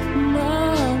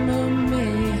 Mama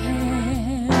may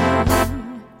have,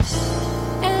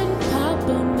 and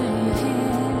Papa may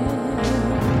have,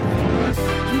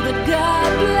 but God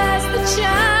bless the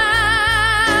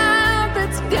child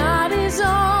that's got his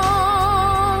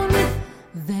own,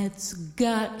 that's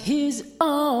got his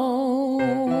own.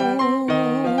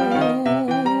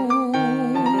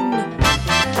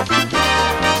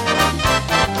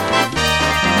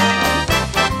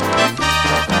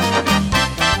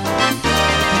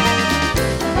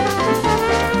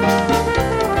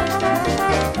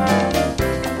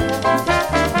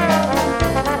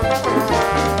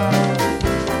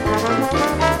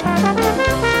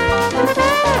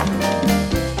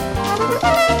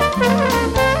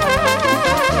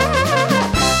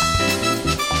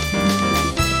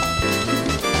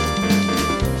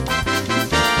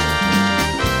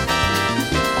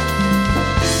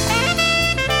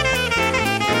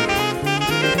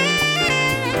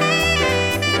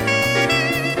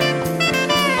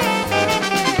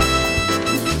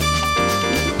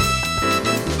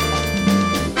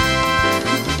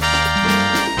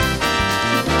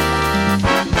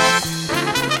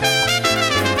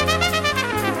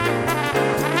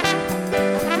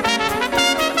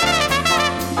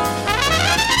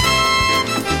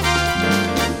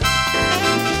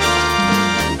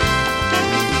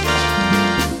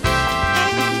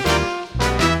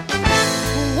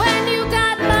 When you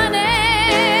got money,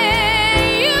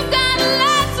 you've got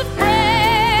lots of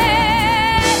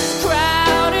friends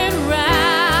crowding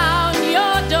round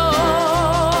your door.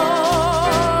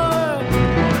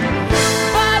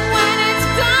 But when it's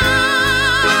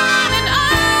gone and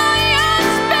all your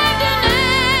spending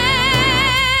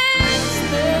ends,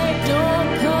 they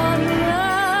don't come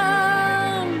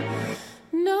round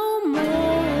no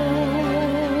more.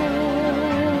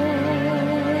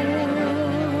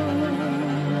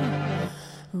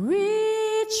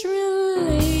 Rich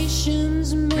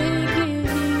relations may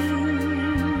give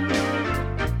you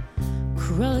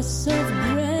crusts of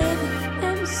bread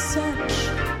and such.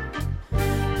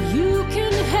 You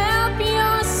can help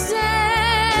yourself,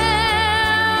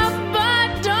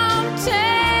 but don't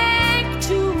take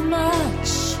too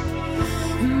much.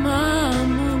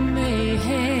 Mama may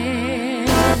have,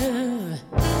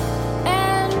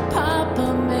 and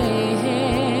Papa may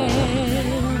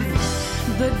have,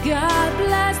 but God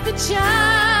bless the child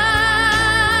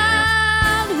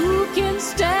who can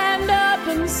stand up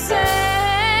and say,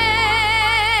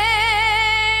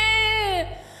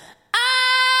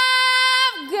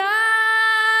 I've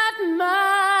got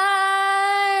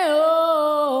my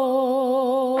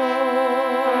own.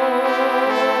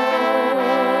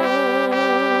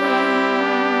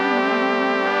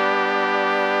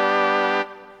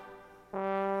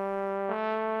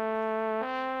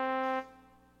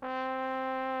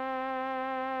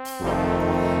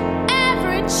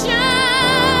 Every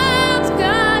child's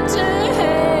got to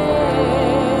have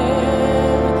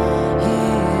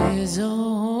his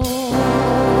own.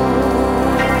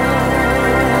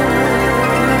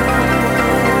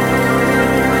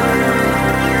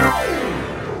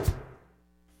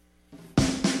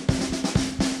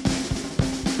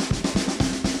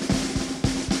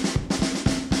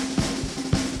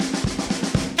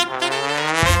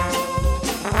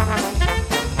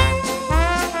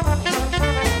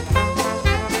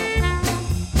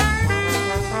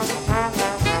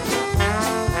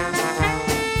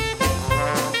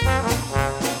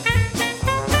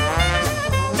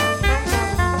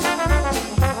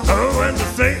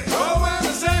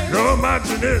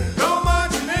 marching in. Go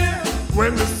marching in.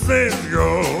 When the Saints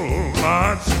go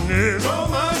marching in. Go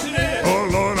marching in. Oh,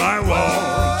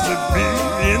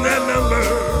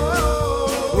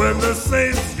 the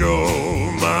saints go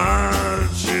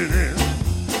marching in,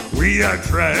 we are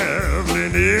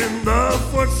traveling in the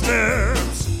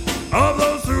footsteps of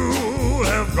those who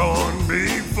have gone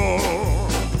before.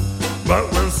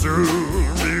 But we'll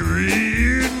soon be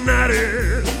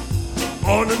reunited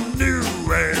on a new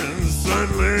and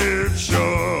sunlit shore.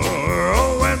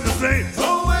 Oh, when the saints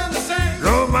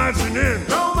go marching in,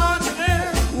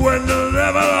 when the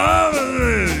devil of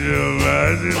the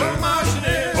marching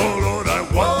in. Oh Lord, I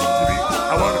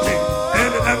want to be,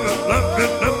 and it ever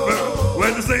loving number.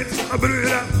 When the saints put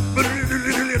it up,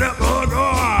 oh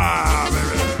God,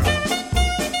 baby.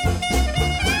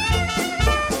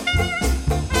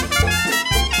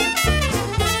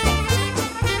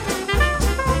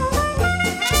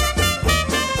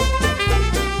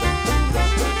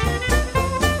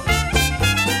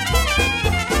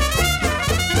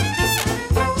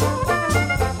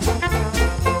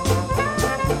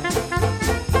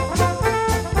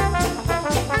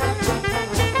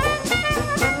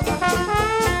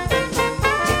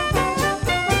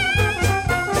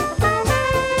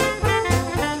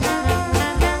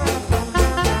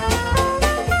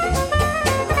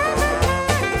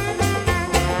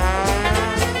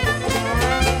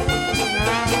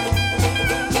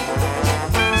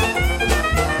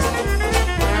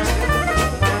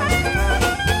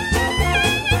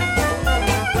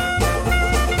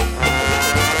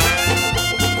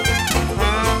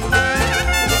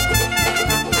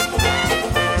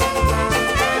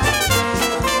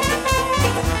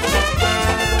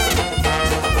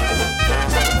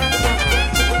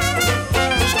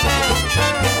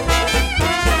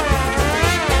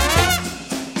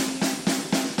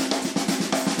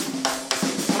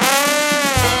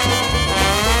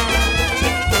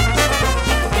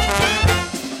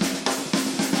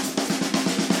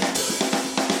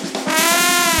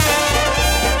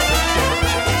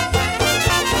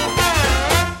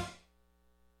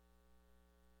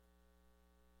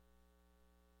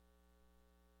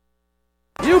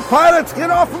 Pilots, get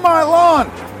off of my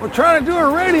lawn. We're trying to do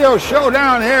a radio show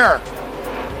down here.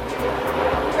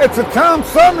 It's a Tom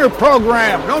Sumner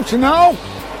program, don't you know?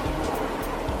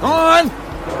 Go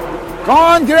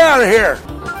on, get out of here.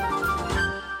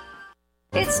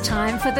 It's time for the